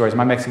those 2 stories. Am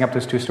I mixing up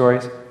those 2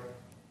 stories?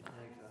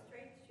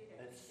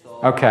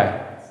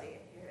 Okay.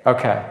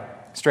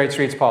 Straight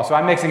Street's Paul. So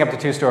I'm mixing up the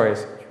 2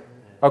 stories.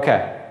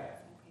 Okay.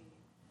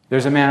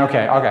 There's a man.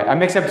 Okay. I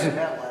mixed up.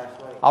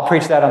 I'll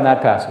preach that on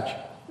that passage.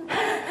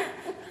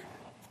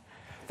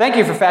 Thank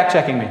you for fact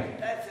checking me.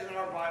 That's in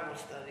our Bible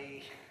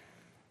study.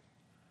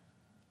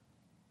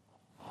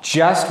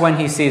 Just when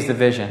he sees the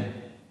vision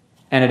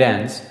and it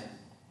ends,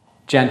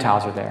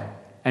 Gentiles are there.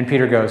 And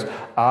Peter goes,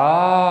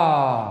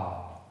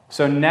 oh.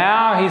 So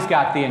now he's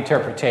got the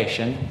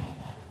interpretation.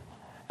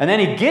 And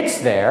then he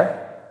gets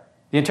there.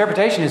 The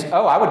interpretation is,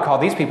 oh, I would call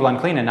these people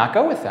unclean and not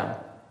go with them.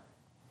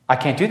 I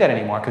can't do that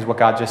anymore because what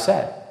God just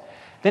said.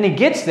 Then he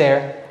gets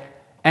there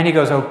and he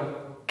goes,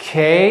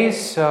 okay,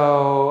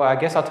 so I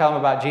guess I'll tell him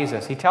about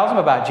Jesus. He tells him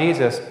about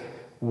Jesus,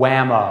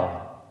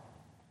 whammo.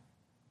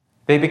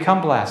 They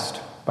become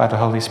blessed by the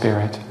Holy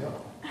Spirit.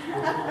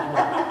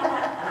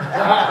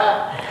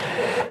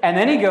 And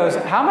then he goes,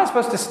 how am I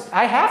supposed to,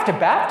 I have to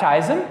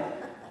baptize him.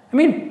 I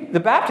mean,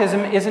 the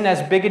baptism isn't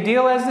as big a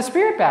deal as the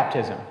Spirit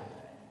baptism.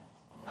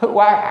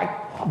 Why?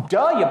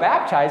 Duh, you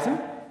baptize him.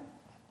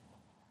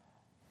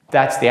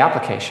 That's the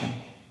application.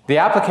 The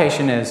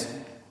application is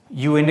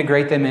you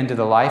integrate them into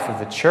the life of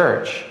the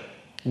church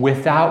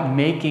without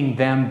making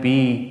them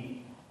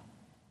be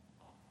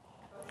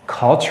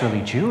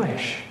culturally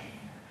Jewish.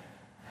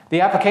 The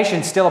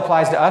application still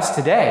applies to us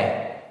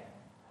today.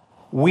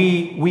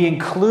 We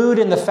include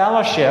in the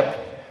fellowship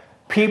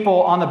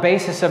people on the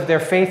basis of their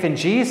faith in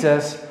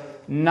Jesus,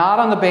 not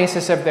on the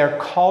basis of their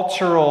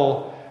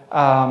cultural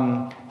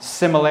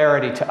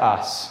similarity to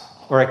us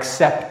or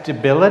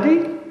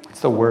acceptability.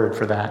 What's the word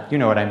for that? You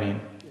know what I mean.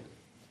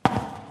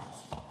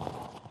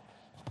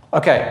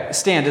 Okay,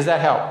 Stan, does that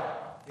help?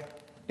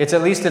 It's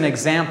at least an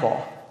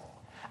example.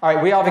 All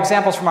right, we all have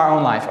examples from our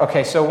own life.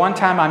 Okay, so one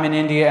time I'm in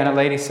India and a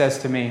lady says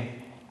to me,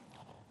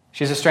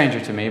 she's a stranger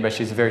to me, but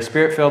she's a very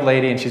spirit-filled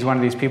lady, and she's one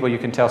of these people you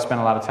can tell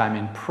spend a lot of time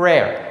in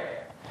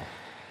prayer.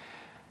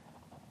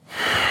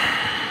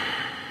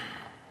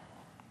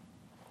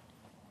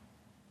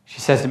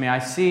 She says to me,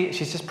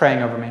 she's just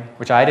praying over me,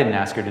 which I didn't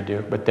ask her to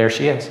do, but there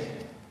she is.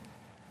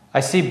 I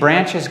see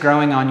branches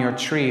growing on your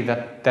tree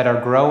that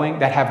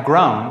have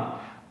grown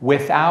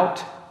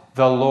without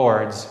the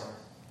Lord's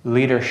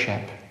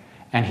leadership,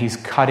 and He's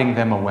cutting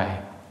them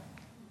away.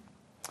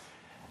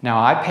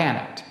 Now, I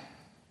panicked.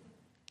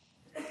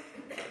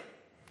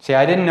 See,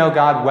 I didn't know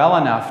God well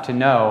enough to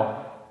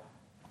know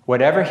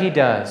whatever He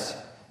does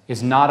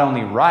is not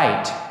only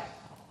right,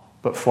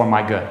 but for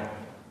my good.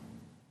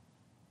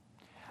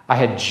 I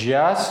had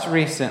just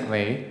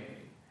recently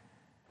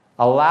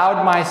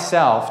allowed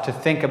myself to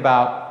think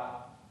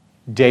about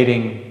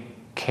dating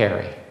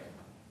Carrie.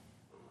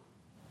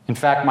 In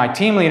fact, my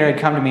team leader had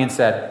come to me and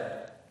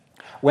said,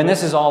 when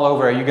this is all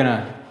over, are you going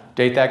to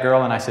date that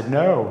girl? And I said,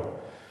 no.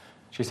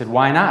 She said,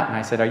 why not? And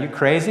I said, are you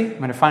crazy? I'm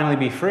going to finally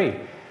be free.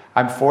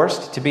 I'm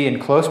forced to be in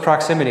close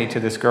proximity to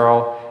this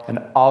girl, and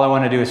all I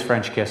want to do is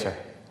French kiss her.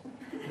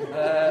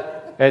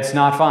 It's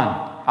not fun.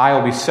 I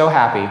will be so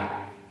happy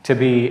to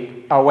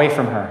be away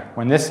from her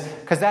when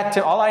because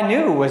all I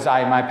knew was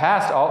my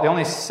past. The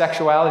only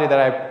sexuality that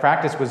I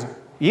practiced was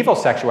evil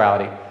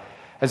sexuality,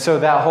 and so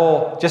that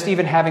whole just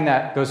even having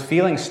those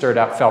feelings stirred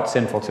up felt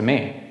sinful to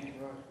me.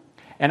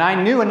 And I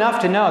knew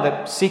enough to know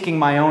that seeking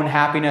my own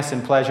happiness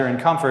and pleasure and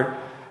comfort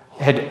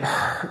had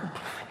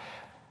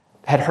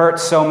hurt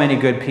so many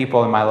good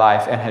people in my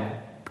life and had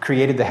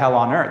created the hell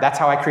on earth. That's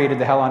how I created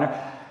the hell on earth.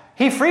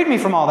 He freed me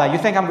from all that. You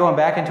think I'm going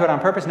back into it on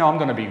purpose? No, I'm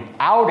going to be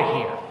out of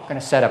here. I'm going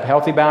to set up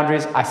healthy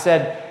boundaries. I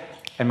said,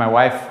 and my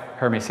wife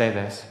heard me say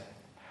this,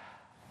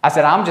 I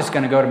said, I'm just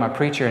going to go to my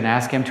preacher and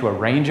ask him to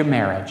arrange a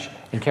marriage.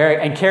 And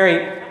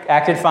Carrie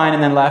acted fine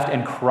and then left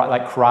and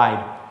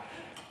cried.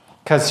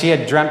 Because she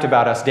had dreamt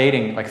about us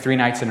dating 3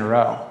 nights in a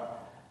row.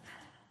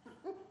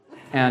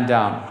 And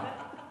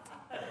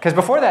because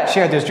before that, she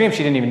had this dream, she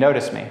didn't even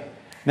notice me. And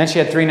then she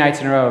had 3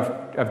 nights in a row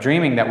of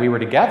dreaming that we were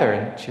together,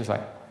 and she was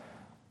like,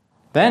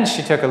 then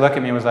she took a look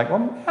at me and was like,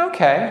 well,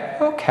 okay.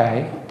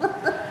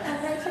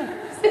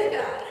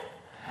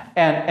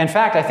 And in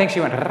fact, I think she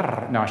went,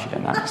 no, she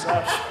didn't.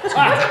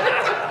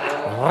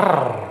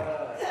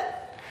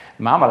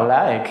 Mama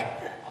like.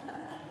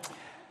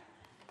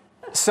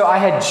 So I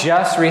had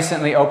just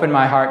recently opened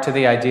my heart to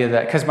the idea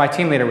that, because my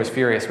team leader was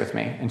furious with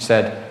me and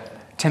said,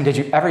 Tim, did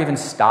you ever even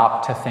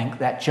stop to think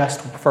that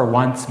just for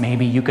once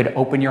maybe you could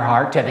open your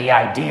heart to the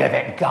idea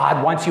that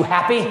God wants you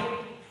happy?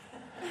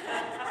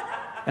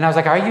 And I was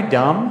like, are you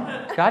dumb?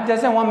 God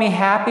doesn't want me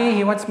happy.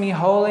 He wants me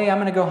holy. I'm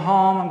going to go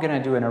home. I'm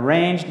going to do an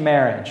arranged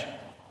marriage.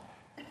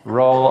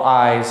 Roll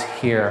eyes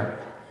here.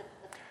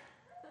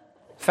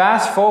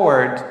 Fast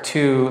forward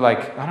to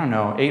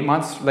 8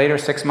 months later,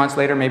 6 months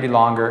later, maybe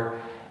longer.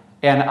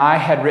 And I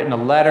had written a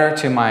letter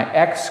to my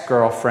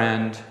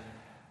ex-girlfriend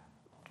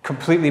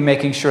completely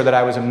making sure that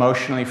I was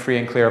emotionally free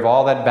and clear of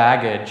all that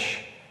baggage,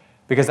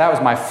 because that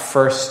was my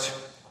first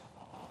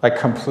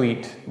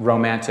complete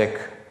romantic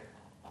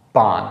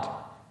bond.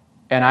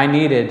 And I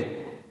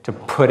needed to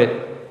put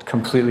it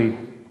completely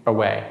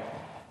away.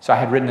 So I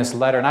had written this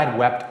letter, and I'd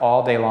wept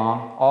all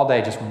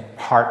day, just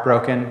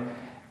heartbroken.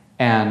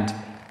 And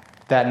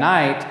that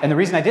night, and the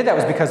reason I did that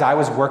was because I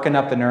was working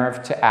up the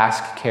nerve to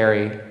ask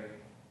Carrie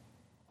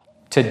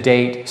to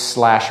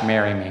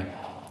date/marry me.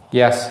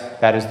 Yes,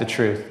 that is the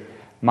truth.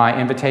 My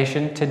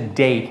invitation to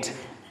date,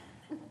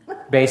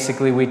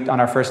 basically, on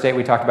our first date,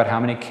 we talked about how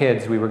many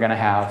kids we were going to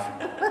have.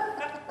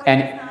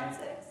 And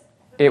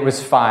it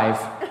was 5.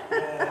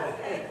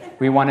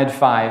 We wanted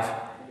 5.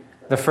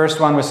 The first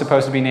one was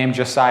supposed to be named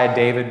Josiah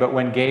David, but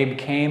when Gabe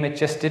came, it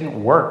just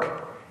didn't work.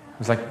 I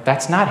was like,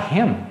 that's not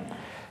him.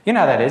 You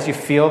know how that is. You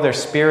feel their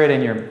spirit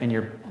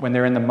when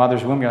they're in the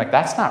mother's womb. You're like,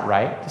 that's not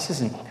right. This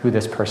isn't who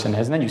this person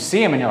is. And then you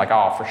see him and you're like,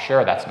 oh, for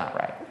sure that's not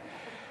right.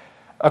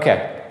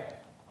 Okay.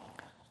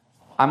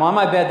 I'm on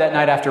my bed that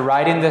night after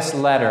writing this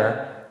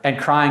letter and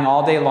crying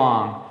all day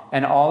long.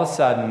 And all of a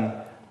sudden,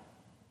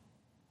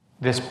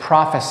 this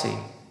prophecy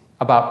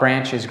about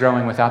branches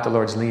growing without the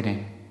Lord's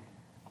leading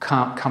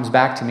comes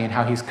back to me, and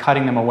how he's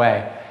cutting them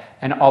away.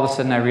 And all of a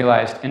sudden I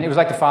realized, and it was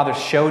like the Father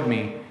showed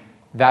me,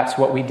 that's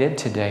what we did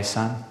today,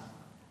 son.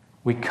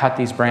 We cut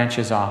these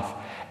branches off.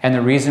 And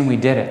the reason we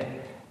did it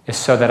is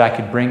so that I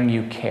could bring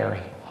you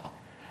Carrie.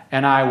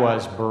 And I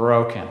was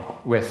broken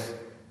with,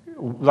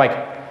 like,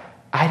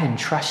 I didn't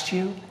trust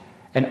you.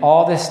 And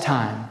all this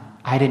time,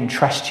 I didn't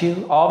trust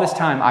you. All this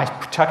time, I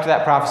tucked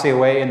that prophecy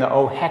away in the,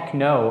 oh, heck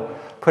no,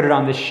 put it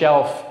on the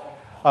shelf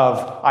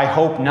of, I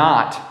hope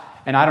not.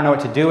 And I don't know what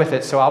to do with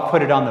it, so I'll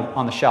put it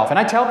on the shelf. And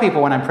I tell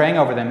people when I'm praying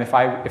over them, if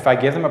I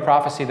give them a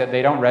prophecy that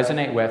they don't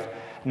resonate with,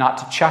 not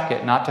to chuck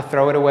it, not to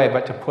throw it away,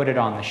 but to put it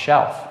on the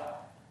shelf.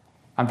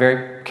 I'm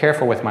very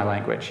careful with my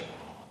language.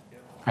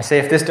 I say,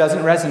 if this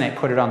doesn't resonate,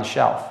 put it on the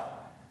shelf.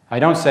 I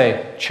don't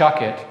say,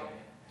 chuck it,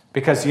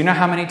 because you know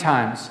how many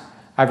times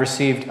I've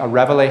received a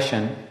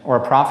revelation or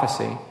a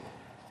prophecy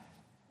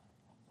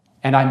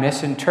and I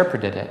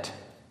misinterpreted it.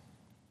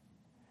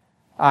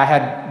 I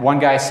had one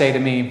guy say to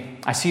me,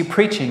 I see you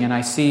preaching and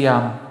I see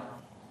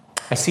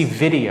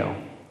video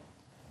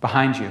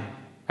behind you.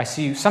 I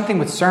see something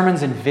with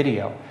sermons and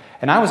video.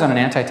 And I was on an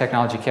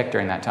anti-technology kick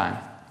during that time,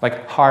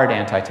 like hard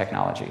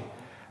anti-technology.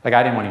 Like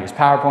I didn't want to use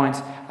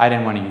PowerPoints. I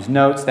didn't want to use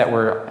notes that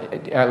were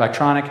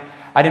electronic.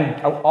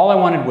 All I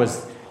wanted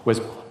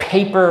was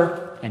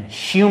paper and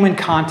human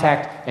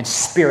contact and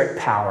spirit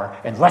power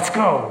and let's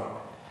go.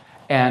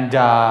 And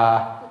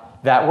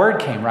that word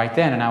came right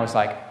then, and I was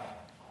like,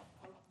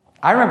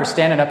 I remember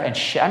standing up and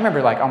I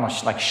remember like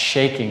almost like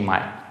shaking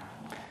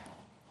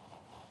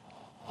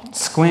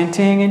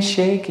squinting and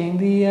shaking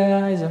the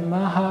eyes of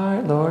my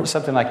heart, Lord,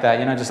 something like that,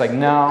 just like,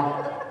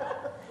 no.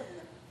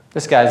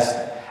 This guy's,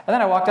 and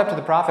then I walked up to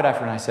the prophet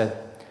after and I said,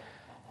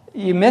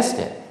 you missed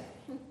it.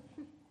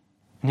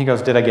 And he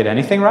goes, did I get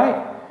anything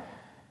right?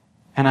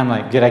 And I'm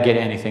like, did I get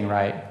anything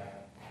right?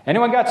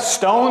 Anyone got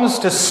stones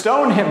to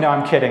stone him? No,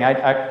 I'm kidding.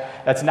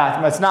 That's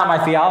not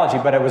my theology,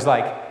 but it was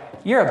like,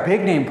 you're a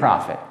big name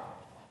prophet.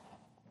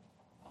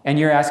 And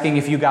you're asking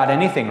if you got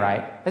anything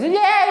right. I said,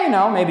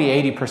 yeah, maybe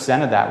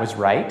 80% of that was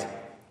right.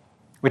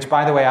 Which,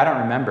 by the way, I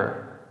don't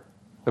remember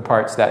the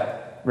parts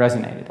that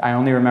resonated. I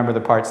only remember the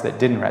parts that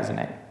didn't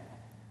resonate.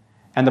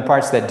 And the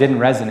parts that didn't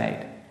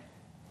resonate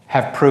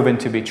have proven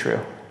to be true.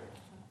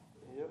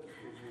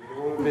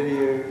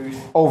 Videos.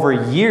 Over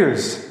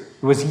years.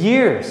 It was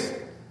years.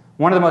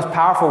 One of the most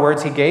powerful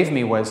words he gave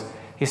me was,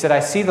 he said, I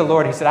see the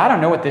Lord. He said, I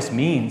don't know what this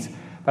means,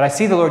 but I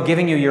see the Lord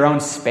giving you your own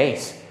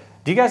space.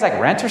 Do you guys like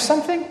rent or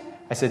something?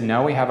 I said,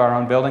 no, we have our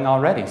own building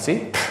already.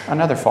 See?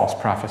 Another false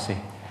prophecy.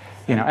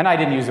 And I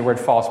didn't use the word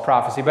false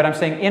prophecy, but I'm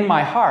saying in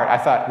my heart, I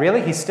thought,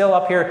 really? He's still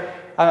up here?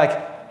 I'm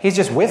like, he's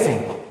just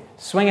whiffing,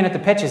 swinging at the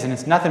pitches, and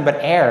it's nothing but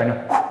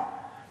air.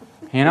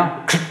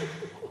 And,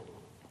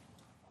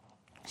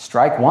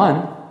 strike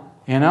one.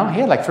 He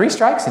had like 3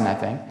 strikes in that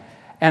thing.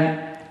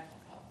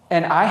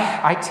 And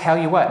I tell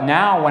you what,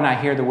 now when I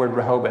hear the word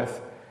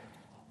Rehoboth,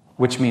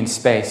 which means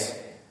space,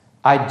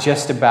 I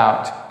just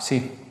about,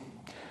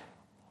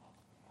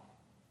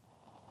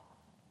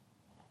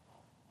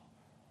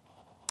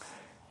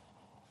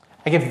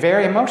 I get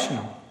very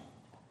emotional.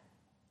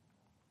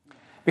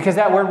 Because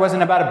that word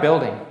wasn't about a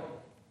building.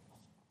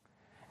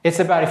 It's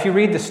about, if you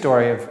read the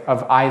story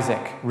of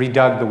Isaac,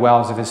 redug the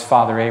wells of his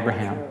father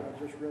Abraham.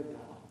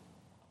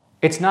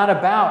 It's not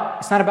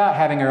about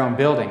having your own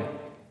building.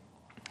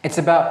 It's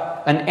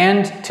about an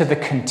end to the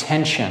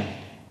contention,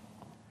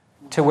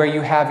 to where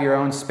you have your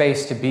own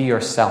space to be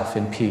yourself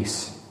in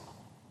peace.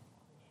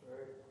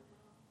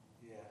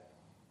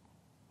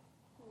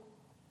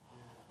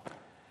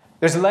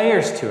 There's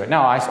layers to it.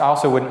 Now, I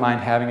also wouldn't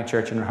mind having a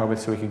church in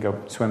Rehoboth so we could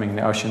go swimming in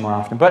the ocean more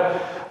often. But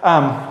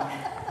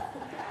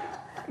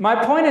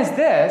my point is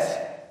this.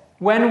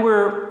 When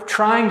we're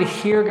trying to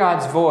hear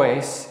God's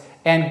voice,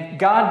 and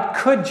God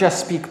could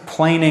just speak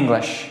plain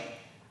English,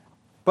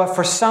 but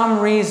for some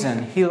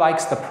reason, he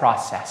likes the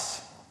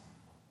process.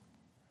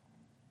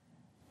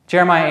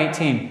 Jeremiah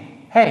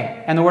 18,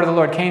 hey, and the word of the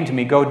Lord came to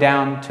me, go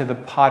down to the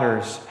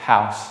potter's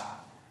house,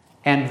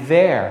 and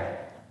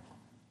there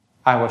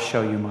I will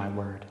show you my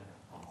word.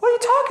 What are you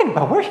talking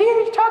about? We're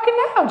here. You're talking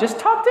now. Just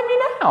talk to me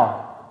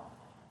now.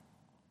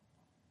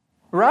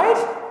 Right?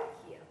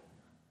 Yeah.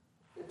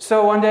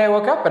 So one day I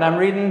woke up and I'm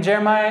reading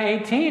Jeremiah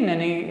 18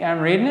 and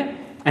I'm reading it.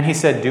 And he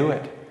said, do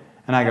it.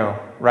 And I go,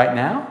 right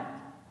now?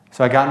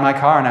 So I got in my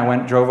car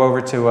and drove over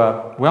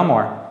to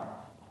Wilmore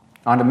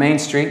onto Main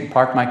Street and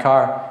parked my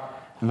car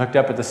and looked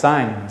up at the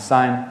sign. The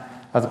sign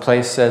of the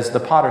place says the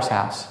Potter's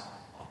House.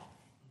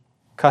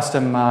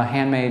 Custom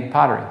handmade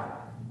pottery.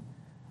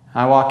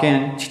 I walk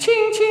in,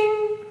 ching, ching.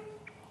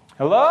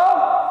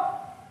 Hello?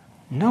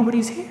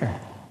 Nobody's here.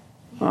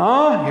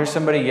 Oh, here's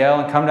somebody yell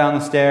and come down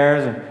the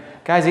stairs. And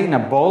guy's eating a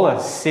bowl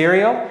of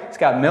cereal. He's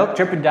got milk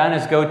dripping down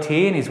his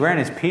goatee and he's wearing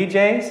his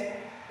PJs.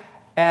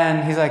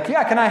 And he's like,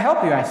 yeah, can I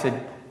help you? I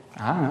said,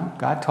 I don't know.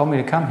 God told me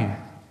to come here.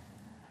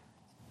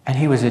 And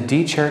he was a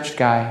de-churched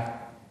guy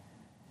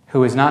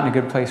who was not in a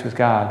good place with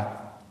God,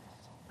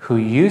 who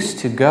used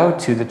to go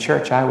to the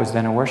church I was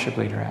then a worship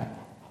leader at.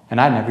 And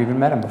I'd never even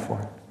met him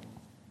before.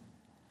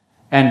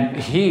 And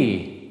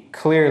he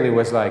clearly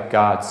was like,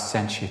 God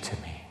sent you to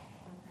me.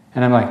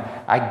 And I'm like,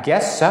 I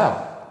guess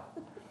so.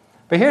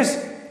 But here's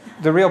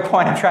the real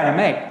point I'm trying to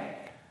make.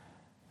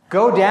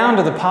 Go down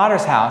to the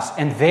potter's house,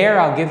 and there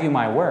I'll give you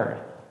my word.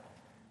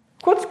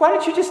 Why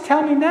don't you just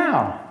tell me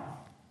now?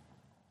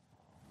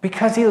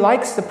 Because he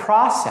likes the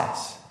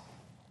process.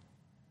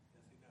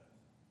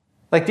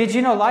 Like, did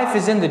you know life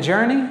is in the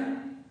journey,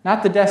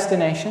 not the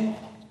destination?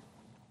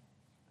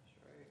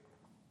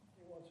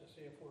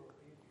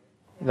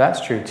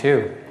 That's true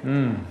too.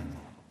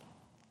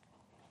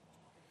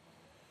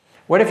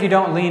 What if you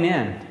don't lean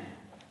in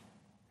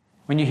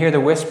when you hear the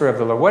whisper of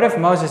the Lord? What if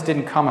Moses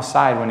didn't come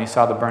aside when he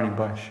saw the burning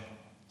bush?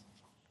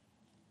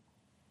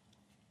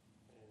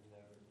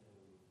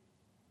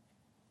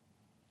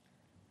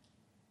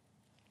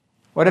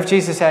 What if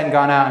Jesus hadn't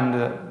gone out into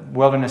the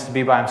wilderness to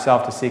be by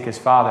himself to seek his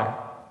Father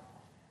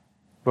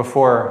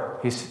before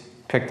he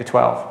picked the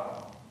 12?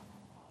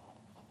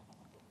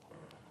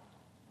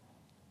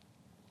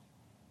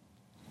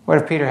 What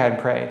if Peter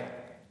hadn't prayed?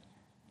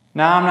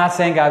 Now, I'm not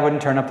saying God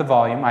wouldn't turn up the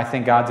volume. I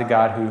think God's a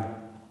God who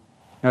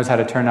knows how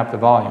to turn up the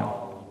volume.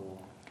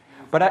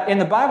 But in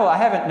the Bible, I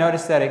haven't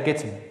noticed that it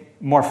gets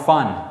more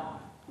fun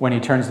when he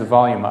turns the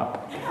volume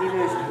up.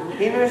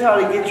 He knows how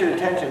to get your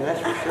attention,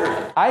 that's for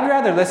sure. I'd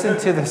rather listen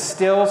to the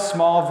still,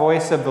 small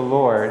voice of the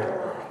Lord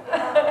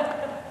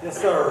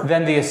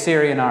than the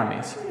Assyrian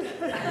armies.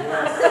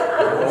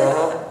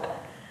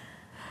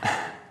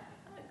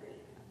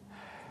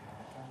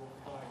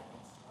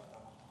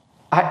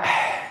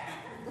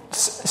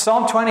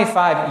 Psalm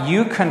 25,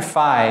 you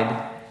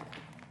confide.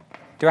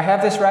 Do I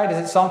have this right? Is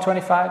it Psalm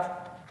 25?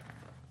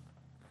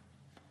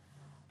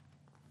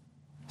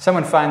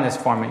 Someone find this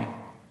for me.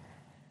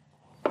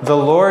 The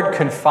Lord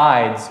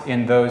confides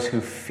in those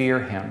who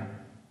fear him.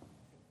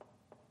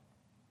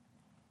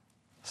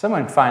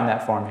 Someone find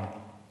that for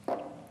me.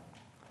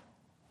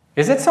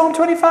 Is it Psalm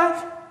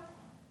 25?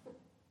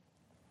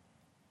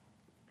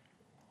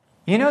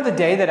 You know the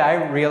day that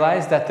I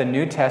realized that the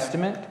New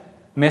Testament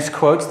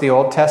misquotes the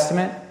Old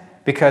Testament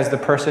because the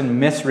person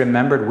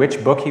misremembered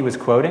which book he was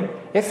quoting?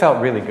 It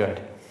felt really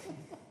good.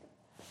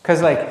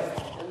 Because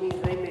That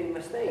means they made a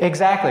mistake.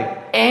 exactly.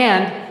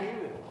 And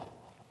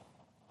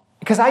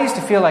because I used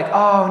to feel like,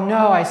 oh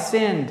no, I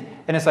sinned.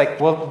 And it's like,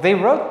 well, they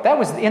wrote, that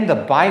was in the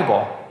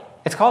Bible.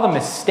 It's called a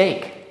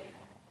mistake.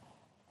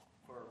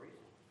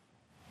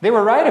 They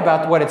were right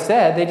about what it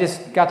said. They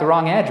just got the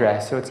wrong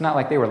address. So it's not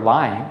like they were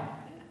lying.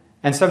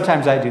 And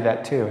sometimes I do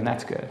that too, and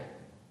that's good.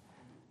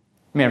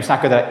 I mean, it's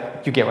not good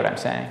that you get what I'm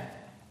saying.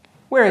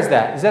 Where is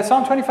that? Is that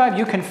Psalm 25?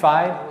 You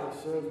confide?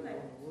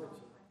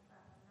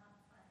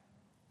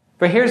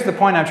 But here's the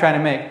point I'm trying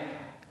to make.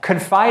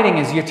 Confiding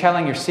is you're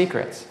telling your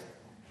secrets.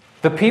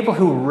 The people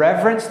who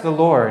reverence the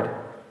Lord,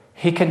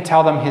 he can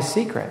tell them his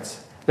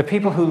secrets. The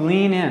people who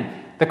lean in.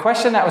 The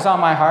question that was on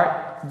my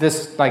heart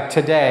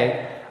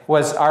today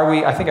was,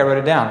 I think I wrote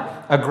it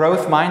down, a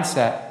growth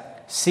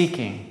mindset,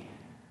 seeking.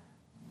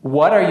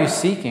 What are you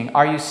seeking?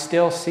 Are you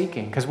still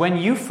seeking? Because when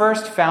you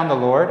first found the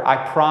Lord,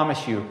 I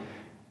promise you,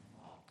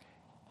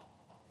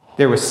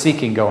 there was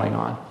seeking going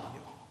on.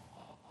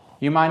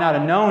 You might not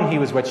have known he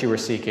was what you were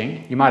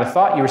seeking. You might have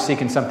thought you were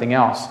seeking something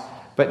else.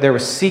 But there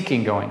was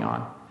seeking going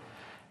on.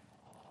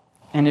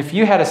 And if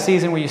you had a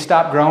season where you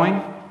stopped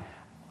growing,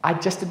 I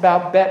just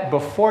about bet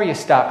before you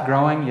stopped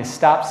growing, you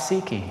stopped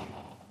seeking.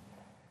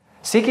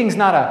 Seeking's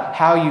not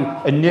how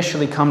you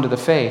initially come to the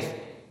faith.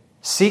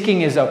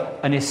 Seeking is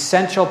an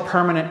essential,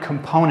 permanent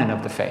component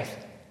of the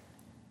faith.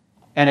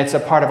 And it's a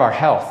part of our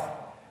health,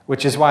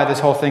 which is why this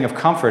whole thing of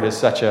comfort is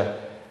such a,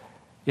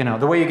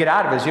 the way you get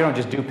out of it is you don't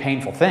just do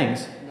painful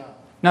things.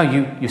 No,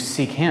 you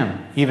seek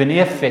him, even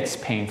if it's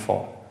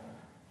painful.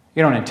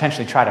 You don't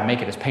intentionally try to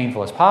make it as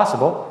painful as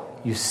possible.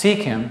 You seek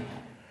him,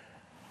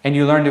 and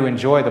you learn to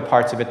enjoy the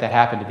parts of it that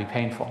happen to be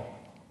painful.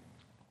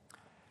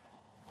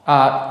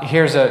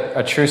 Here's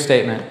a true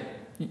statement.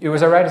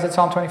 Was I right? Is it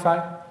Psalm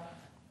 25?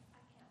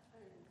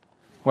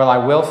 Well, I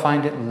will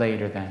find it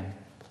later then.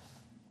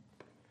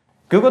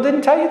 Google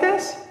didn't tell you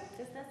this?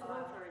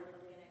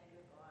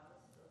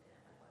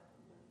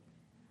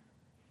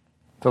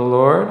 The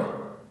Lord.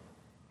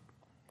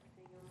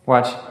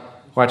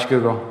 Watch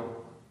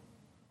Google.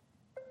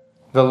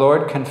 The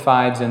Lord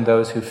confides in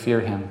those who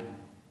fear him.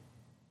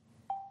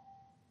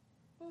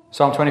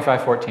 Psalm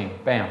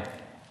 25:14. Bam.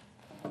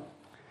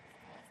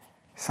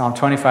 Psalm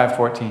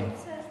 25:14. It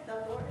says the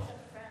Lord is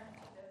a friend to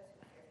those who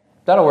fear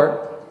him. That'll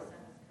work.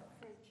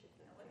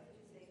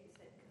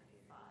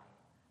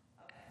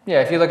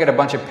 Yeah, if you look at a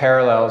bunch of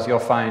parallels, you'll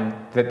find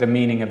that the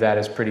meaning of that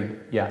is pretty,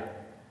 yeah.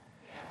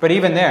 But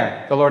even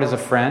there, the Lord is a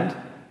friend.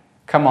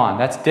 Come on,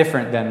 that's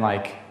different than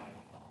like...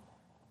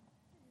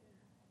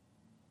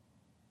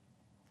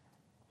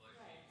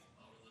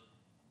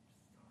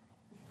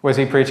 Was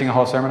he preaching a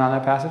whole sermon on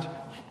that passage?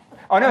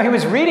 Oh no, he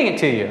was reading it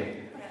to you.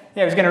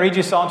 Yeah, he was going to read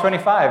you Psalm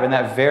 25 in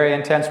that very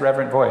intense,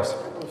 reverent voice. It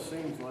almost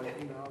seems like,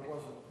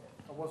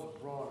 I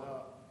wasn't brought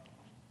up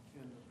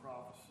in the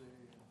prophecy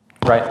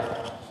Right. and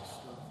stuff.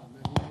 And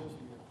then he gives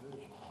me a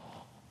vision.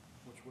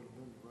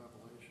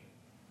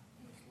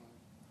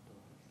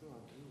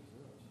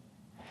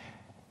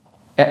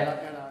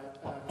 And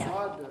I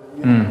tried to,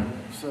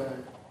 say,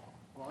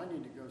 well, I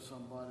need to go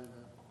somebody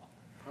that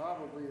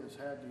probably has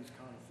had these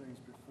kind of things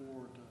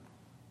before to,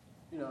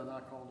 and I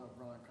called up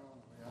Brian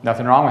Connolly.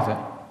 Nothing wrong with it.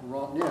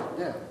 Wrong,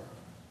 yeah.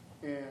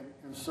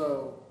 And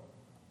so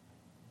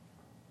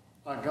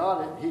I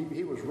got it.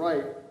 He was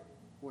right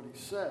what he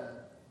said,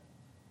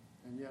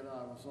 and yet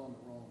I was on the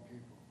wrong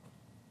people.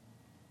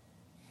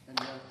 And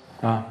yet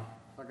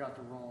I got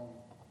the wrong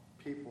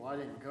people. I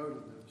didn't go to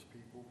those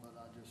people, but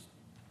I just,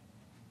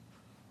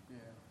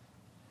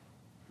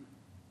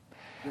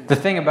 The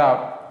thing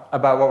about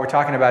what we're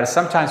talking about is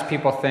sometimes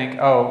people think,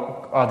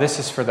 oh, this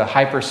is for the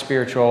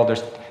hyper-spiritual.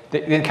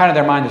 In kind of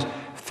their mind, there's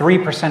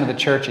 3% of the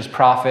church is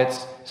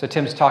prophets. So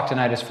Tim's talk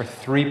tonight is for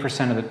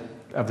 3%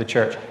 of the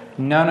church.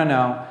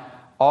 No.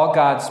 All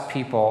God's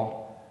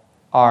people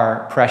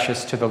are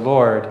precious to the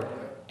Lord,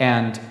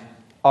 and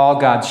all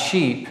God's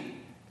sheep,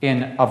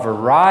 in a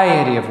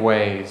variety of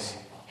ways,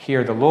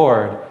 hear the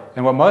Lord.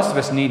 And what most of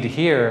us need to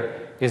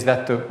hear is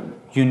that the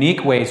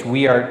unique ways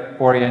we are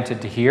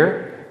oriented to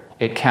hear,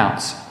 it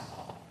counts.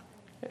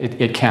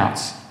 It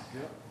counts.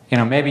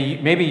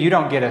 Maybe you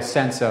don't get a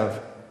sense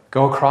of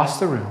go across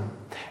the room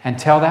and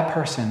tell that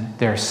person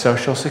their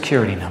social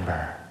security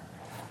number.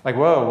 Like,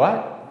 whoa,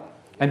 what?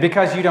 And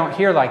because you don't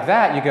hear like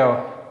that, you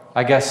go,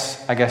 I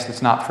guess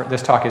it's not for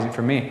this talk isn't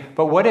for me.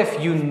 But what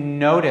if you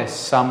notice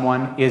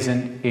someone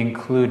isn't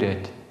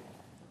included?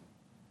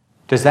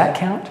 Does that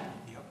count?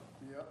 Yep.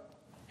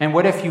 And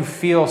what if you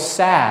feel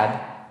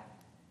sad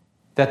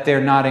that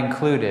they're not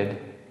included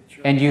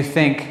and you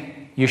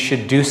think you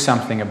should do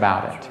something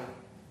about it?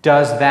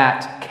 Does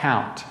that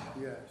count?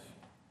 Yes.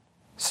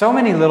 So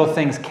many little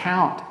things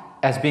count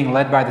as being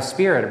led by the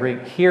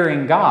Spirit,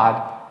 hearing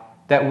God,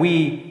 that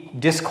we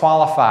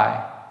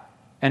disqualify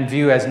and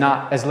view as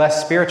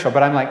less spiritual.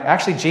 But I'm like,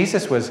 actually,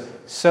 Jesus was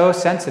so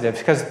sensitive,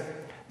 because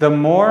the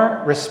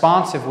more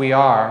responsive we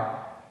are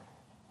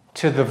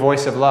to the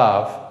voice of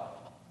love,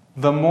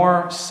 the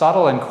more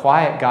subtle and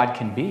quiet God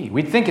can be.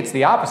 We'd think it's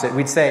the opposite.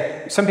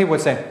 Some people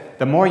would say,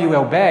 the more you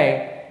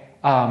obey,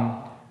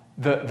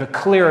 the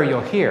clearer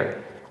you'll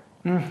hear.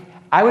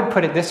 I would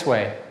put it this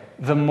way: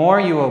 the more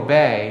you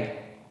obey,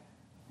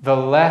 the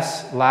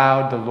less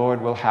loud the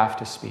Lord will have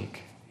to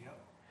speak.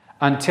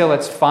 Until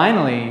it's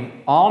finally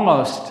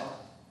almost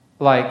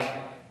like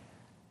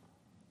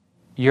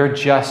you're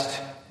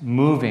just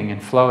moving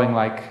and flowing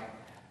like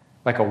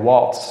a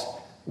waltz,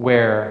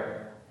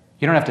 where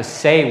you don't have to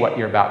say what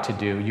you're about to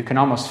do. You can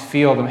almost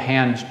feel the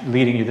hand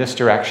leading you this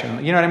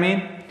direction. You know what I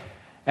mean?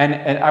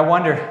 And I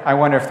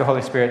wonder if the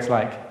Holy Spirit's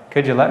like,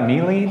 could you let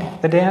me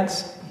lead the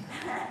dance?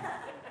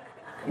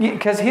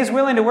 Because He's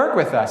willing to work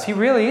with us. He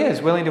really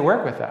is willing to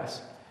work with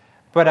us.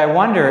 But I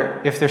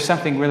wonder if there's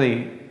something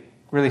really,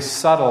 really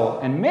subtle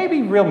and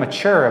maybe real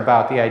mature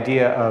about the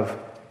idea of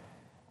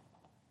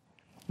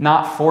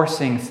not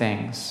forcing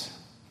things,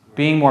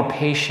 being more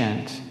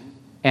patient,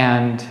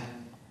 and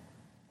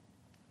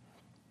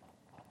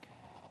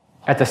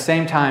at the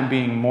same time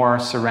being more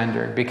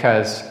surrendered.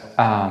 Because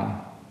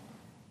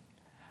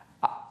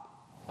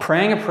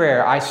praying a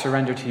prayer, I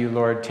surrender to you,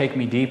 Lord, take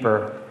me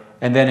deeper,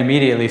 and then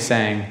immediately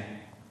saying,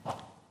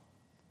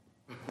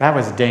 that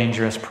was a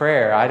dangerous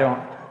prayer.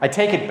 I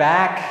take it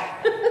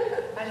back.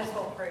 I just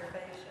won't pray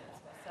patience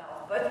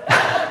myself, but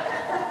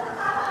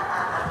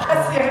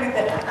that's the only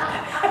thing.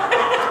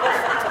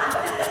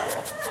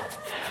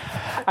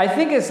 I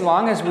think as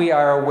long as we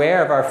are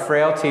aware of our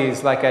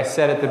frailties, like I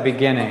said at the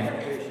beginning,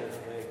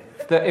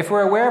 if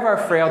we're aware of our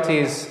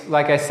frailties,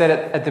 like I said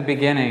at the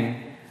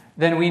beginning,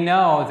 then we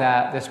know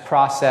that this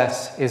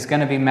process is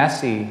going to be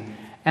messy,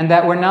 and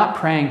that we're not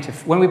praying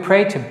when we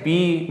pray to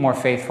be more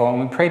faithful, and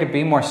we pray to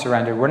be more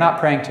surrendered, we're not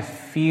praying to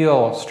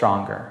feel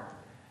stronger.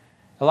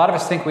 A lot of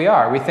us think we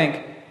are. We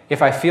think,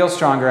 if I feel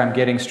stronger, I'm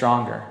getting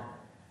stronger.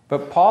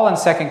 But Paul in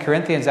 2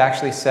 Corinthians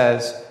actually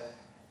says,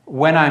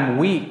 when I'm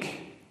weak,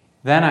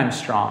 then I'm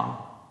strong.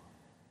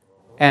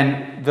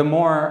 And the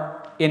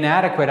more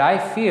inadequate I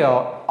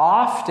feel,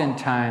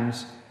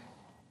 oftentimes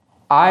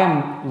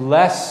I'm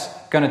less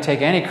going to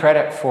take any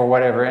credit for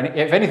whatever. And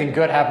if anything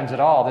good happens at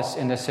all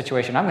in this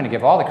situation, I'm going to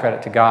give all the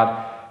credit to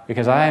God,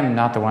 because I am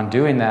not the one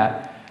doing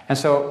that. And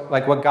so,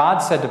 like what God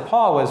said to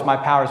Paul was, my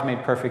power is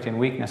made perfect in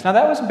weakness. Now,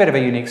 that was a bit of a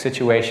unique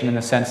situation in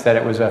the sense that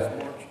it was March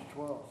the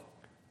 12th.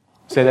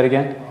 Say that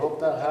again? I hope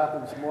that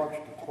happens March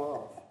the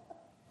 12th.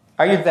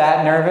 Are you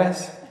that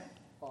nervous?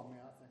 Oh, man,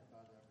 I think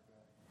about it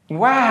every day.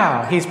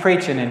 Wow, he's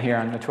preaching in here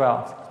on the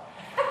 12th.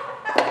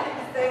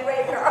 Stay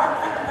away,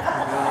 girl.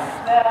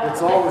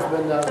 It's always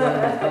been that way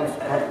when it comes to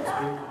public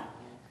speaking.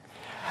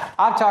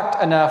 I've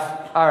talked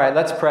enough. All right,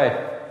 let's pray. I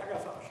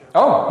got something to share.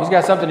 Oh, he's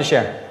got something to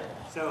share.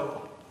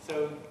 So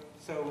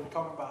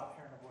talking about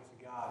hearing the voice of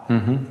God,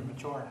 and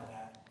maturing in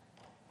that.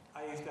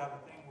 I used to have a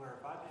thing where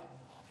if I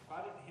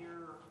didn't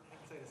hear Him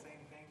say the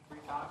same thing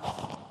 3 times,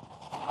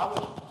 I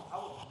would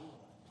do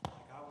one.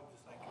 Like I would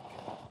just like,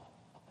 okay,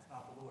 it's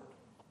not the Lord.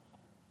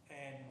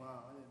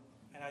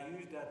 And I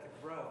used that to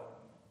grow,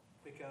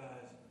 because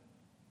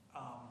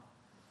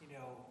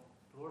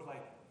the Lord's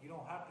like, you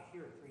don't have to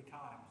hear it 3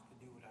 times to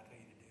do what I tell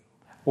you to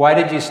do. Why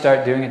did you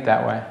start doing it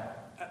that way?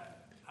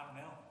 I don't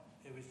know.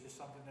 It was just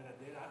something that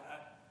I did.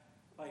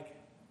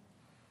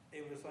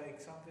 It was like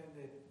something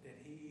that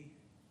he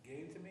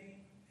gave to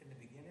me in the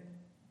beginning.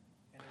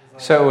 And it was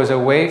like, So it was a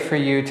way for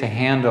you to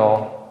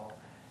handle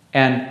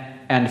and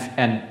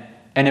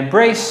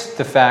embrace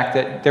the fact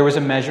that there was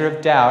a measure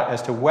of doubt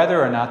as to whether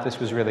or not this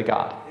was really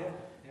God.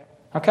 yeah.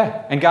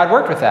 Okay. And God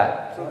worked with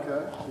that. Okay, yeah.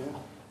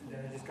 And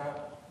then I just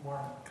got more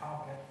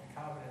confident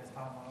as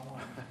time went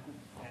on.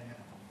 And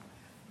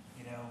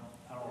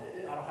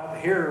I don't have to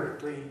hear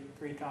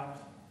three times.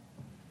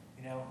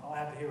 I only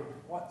have to hear it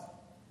once.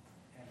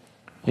 And,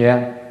 Yeah.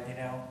 and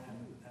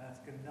that's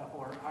good enough.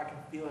 Or I can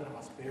feel it in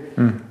my spirit.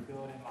 Mm. I can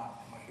feel it in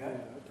my gut.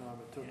 That time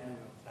it took me,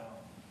 So,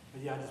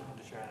 but yeah, I just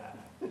wanted to share that.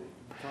 the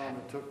time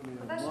it took me a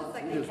But that's just month.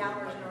 like you just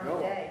encounters let during me the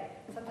go. day.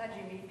 Sometimes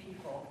you meet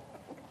people,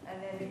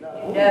 and then you No.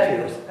 know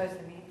you were supposed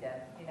to meet them.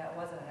 It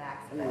wasn't an You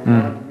accident.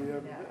 reminded me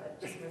of But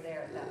just were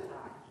there at that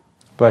time.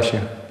 Bless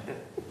you.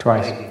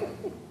 Twice.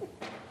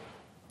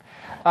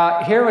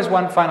 Here was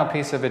one final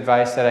piece of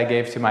advice that I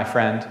gave to my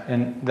friend,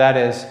 and that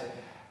is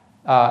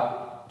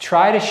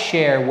try to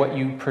share what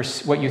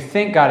you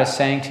think God is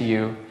saying to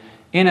you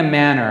in a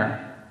manner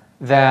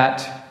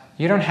that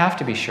you don't have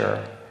to be sure,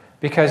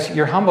 because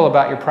you're humble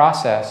about your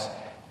process.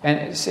 And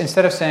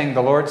instead of saying,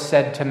 the Lord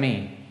said to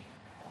me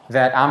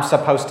that I'm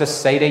supposed to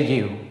say to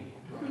you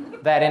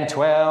that in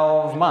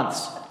 12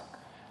 months,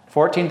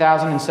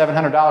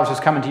 $14,700 is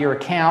coming to your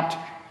account.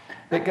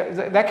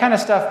 That kind of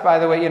stuff, by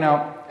the way,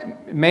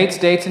 mates,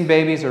 dates, and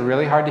babies are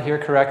really hard to hear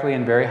correctly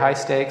and very high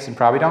stakes, and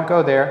probably don't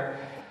go there.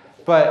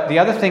 But the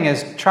other thing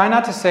is, try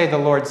not to say the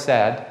Lord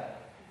said.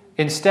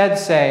 Instead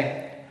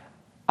say,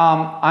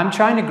 I'm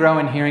trying to grow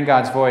in hearing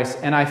God's voice,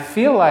 and I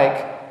feel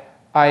like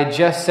I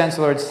just sensed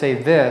the Lord say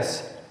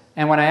this,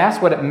 and when I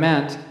asked what it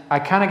meant, I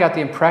kind of got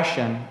the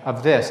impression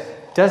of this.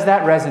 Does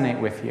that resonate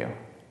with you?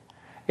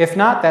 If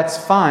not, that's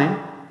fine.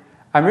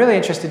 I'm really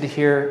interested to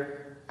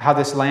hear how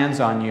this lands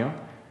on you.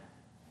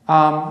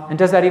 And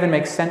does that even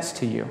make sense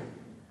to you?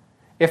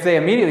 If they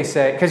immediately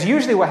say, because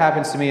usually what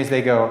happens to me is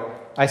they go,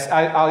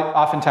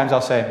 oftentimes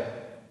I'll say,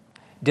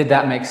 did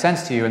that make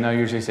sense to you? And they'll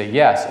usually say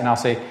yes. And I'll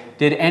say,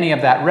 did any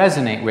of that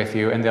resonate with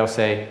you? And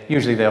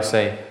usually they'll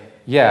say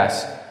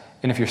yes.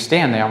 And if you're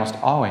Stan, they almost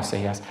always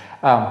say yes.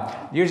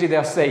 Usually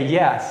they'll say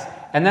yes.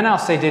 And then I'll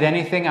say, did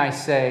anything I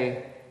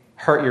say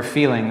hurt your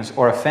feelings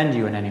or offend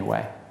you in any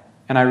way?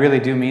 And I really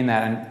do mean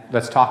that, and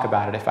let's talk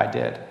about it if I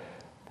did.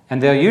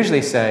 And they'll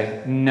usually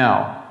say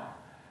no.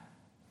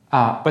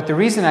 But the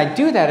reason I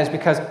do that is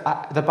because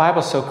the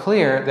Bible's so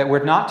clear that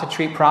we're not to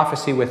treat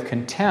prophecy with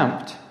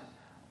contempt,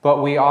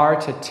 but we are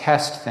to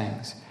test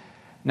things.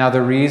 Now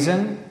there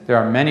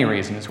are many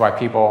reasons why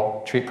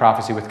people treat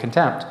prophecy with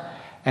contempt.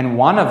 And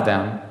one of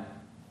them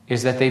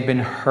is that they've been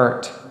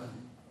hurt.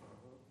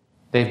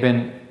 They've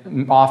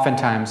been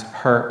oftentimes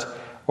hurt,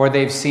 or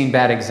they've seen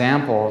bad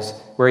examples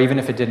where even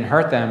if it didn't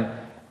hurt them,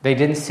 they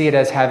didn't see it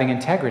as having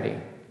integrity.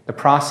 The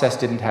process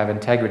didn't have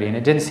integrity, and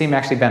it didn't seem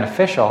actually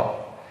beneficial.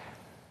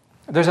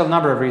 There's a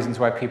number of reasons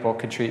why people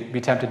could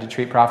be tempted to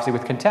treat prophecy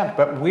with contempt,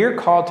 but we're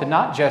called to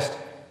not just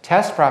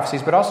test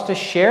prophecies, but also to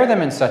share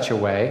them in such a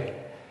way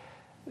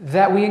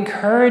that we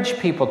encourage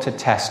people to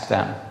test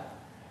them.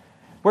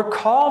 We're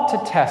called to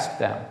test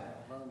them.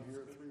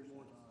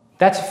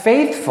 That's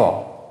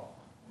faithful.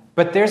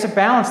 But there's a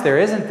balance there,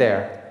 isn't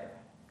there?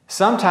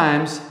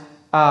 Sometimes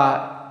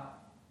I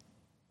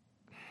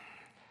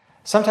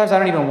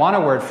don't even want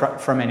a word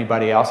from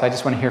anybody else. I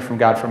just want to hear from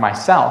God for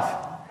myself.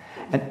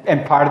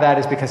 And part of that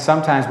is because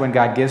sometimes when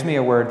God gives me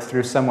a word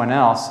through someone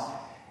else,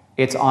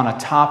 it's on a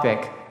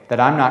topic that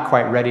I'm not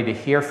quite ready to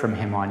hear from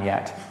him on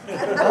yet.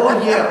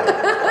 Oh, yeah.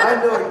 I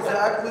know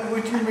exactly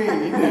what you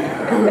mean.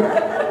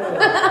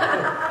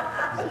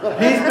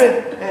 He's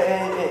been...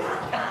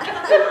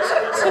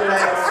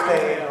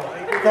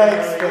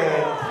 Thanks,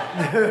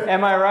 Stan.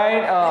 Am I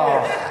right?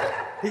 Oh.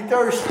 He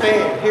throws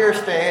Stan. Here,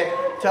 Stan.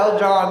 Tell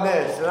John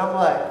this. And I'm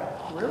like,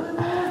 really?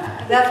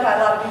 That's why a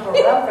lot of people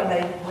run from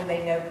when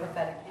they know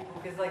prophetic people,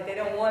 because they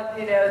don't want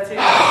to.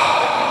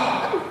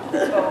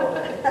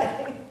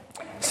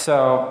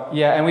 So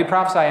yeah, and we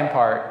prophesy in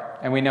part,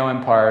 and we know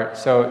in part.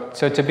 So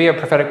to be a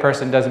prophetic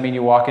person doesn't mean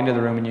you walk into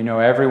the room and you know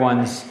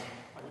everyone's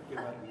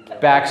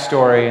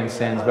backstory and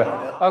sins. But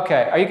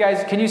okay, are you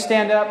guys? Can you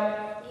stand up?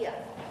 Yeah.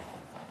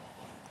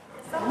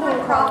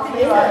 Sometimes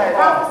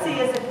prophecy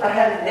isn't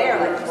presented there,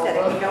 like you said,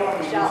 if you go on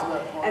the shelf.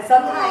 And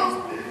sometimes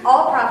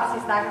all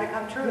prophecy is not going to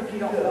come true if you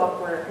don't walk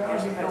where you're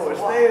supposed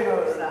to walk.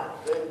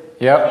 So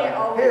you Yep. can't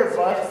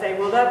always say,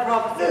 well, that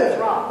prophecy is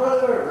wrong.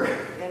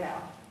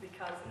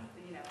 Because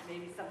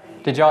maybe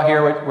something. Did y'all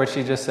hear what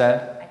she just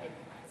said?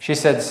 She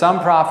said some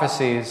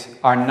prophecies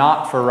are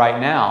not for right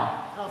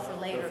now. Oh, for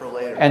later. For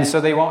later. And so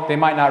they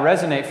might not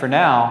resonate for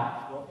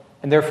now,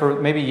 and they're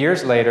for maybe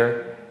years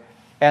later.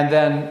 And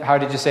then, how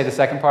did you say the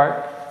second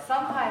part?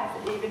 Sometimes,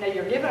 even though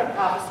you're given a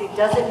prophecy,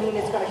 doesn't mean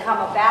it's going to come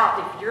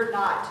about if you're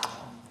not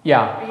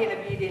being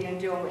obedient and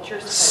doing what you're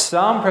supposed to.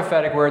 Some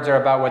prophetic words are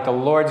about what the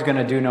Lord's going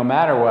to do no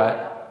matter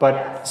what,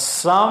 but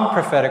some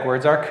prophetic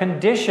words are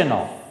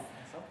conditional.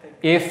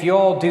 if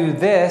you'll do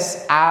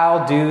this,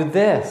 I'll do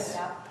this.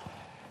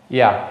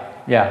 Yeah.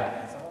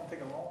 It's going to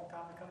take a long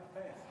time to come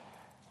to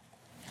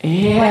pass.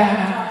 Yeah.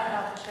 Talking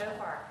about the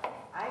shofar.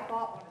 I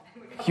bought one.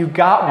 You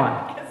got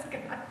one.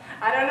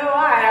 I don't know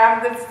why.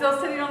 It's still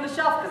sitting on the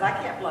shelf because I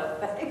can't blow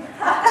the thing.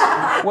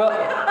 Well,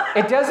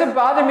 it doesn't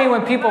bother me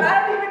when people...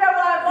 I don't even know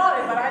why I bought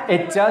it, but I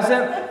It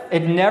doesn't...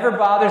 It never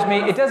bothers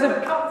me. It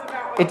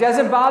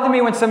doesn't bother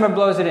me when someone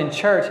blows it in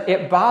church.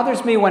 It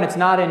bothers me when it's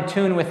not in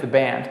tune with the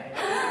band.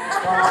 Just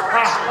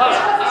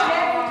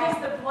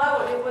to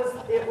blow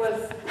it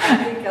was,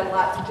 I think, a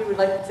lot to do with,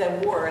 like you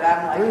said, war. And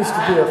I'm like, There used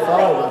to be a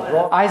fellow that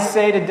brought I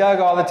say to Doug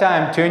all the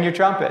time, tune your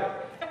trumpet.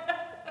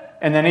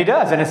 And then he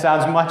does, and it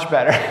sounds much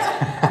better.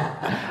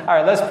 All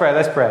right, let's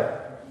pray.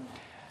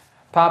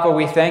 Papa,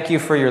 we thank you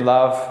for your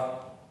love.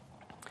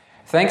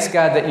 Thanks,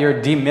 God, that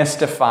you're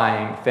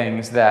demystifying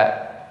things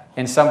that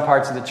in some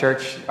parts of the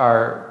church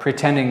are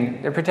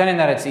pretending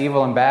that it's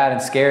evil and bad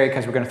and scary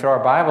because we're going to throw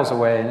our Bibles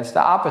away, and it's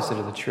the opposite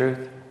of the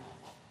truth.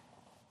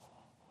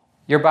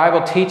 Your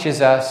Bible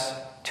teaches us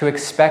to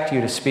expect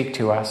you to speak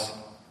to us,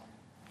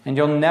 and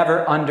you'll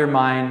never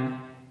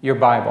undermine your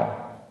Bible.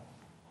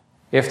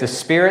 If the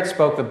Spirit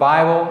spoke the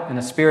Bible and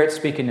the Spirit's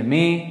speaking to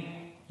me,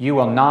 you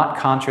will not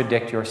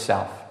contradict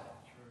yourself.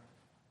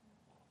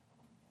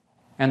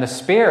 And the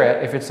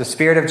Spirit, if it's the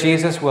Spirit of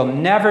Jesus, will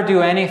never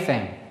do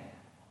anything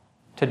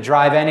to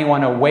drive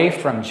anyone away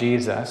from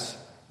Jesus.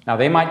 Now,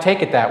 they might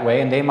take it that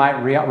way and they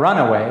might run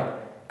away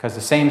because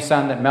the same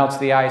sun that melts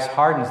the ice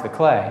hardens the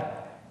clay.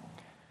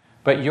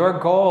 But your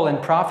goal in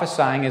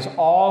prophesying is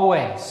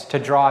always to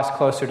draw us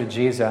closer to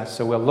Jesus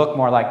so we'll look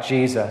more like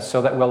Jesus,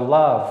 so that we'll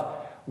love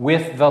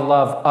with the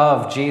love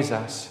of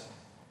Jesus.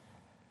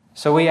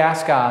 So we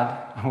ask God,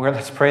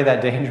 let's pray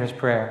that dangerous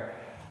prayer.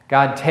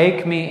 God,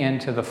 take me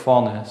into the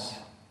fullness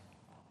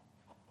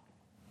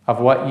of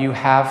what you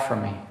have for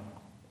me.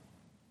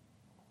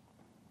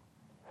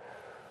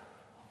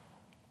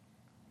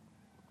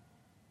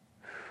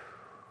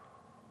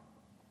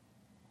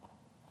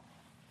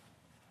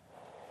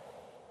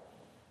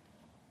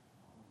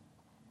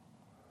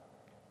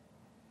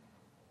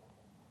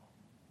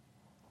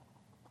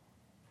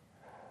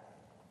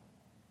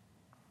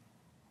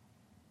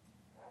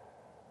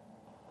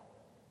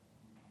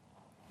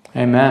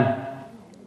 Amen.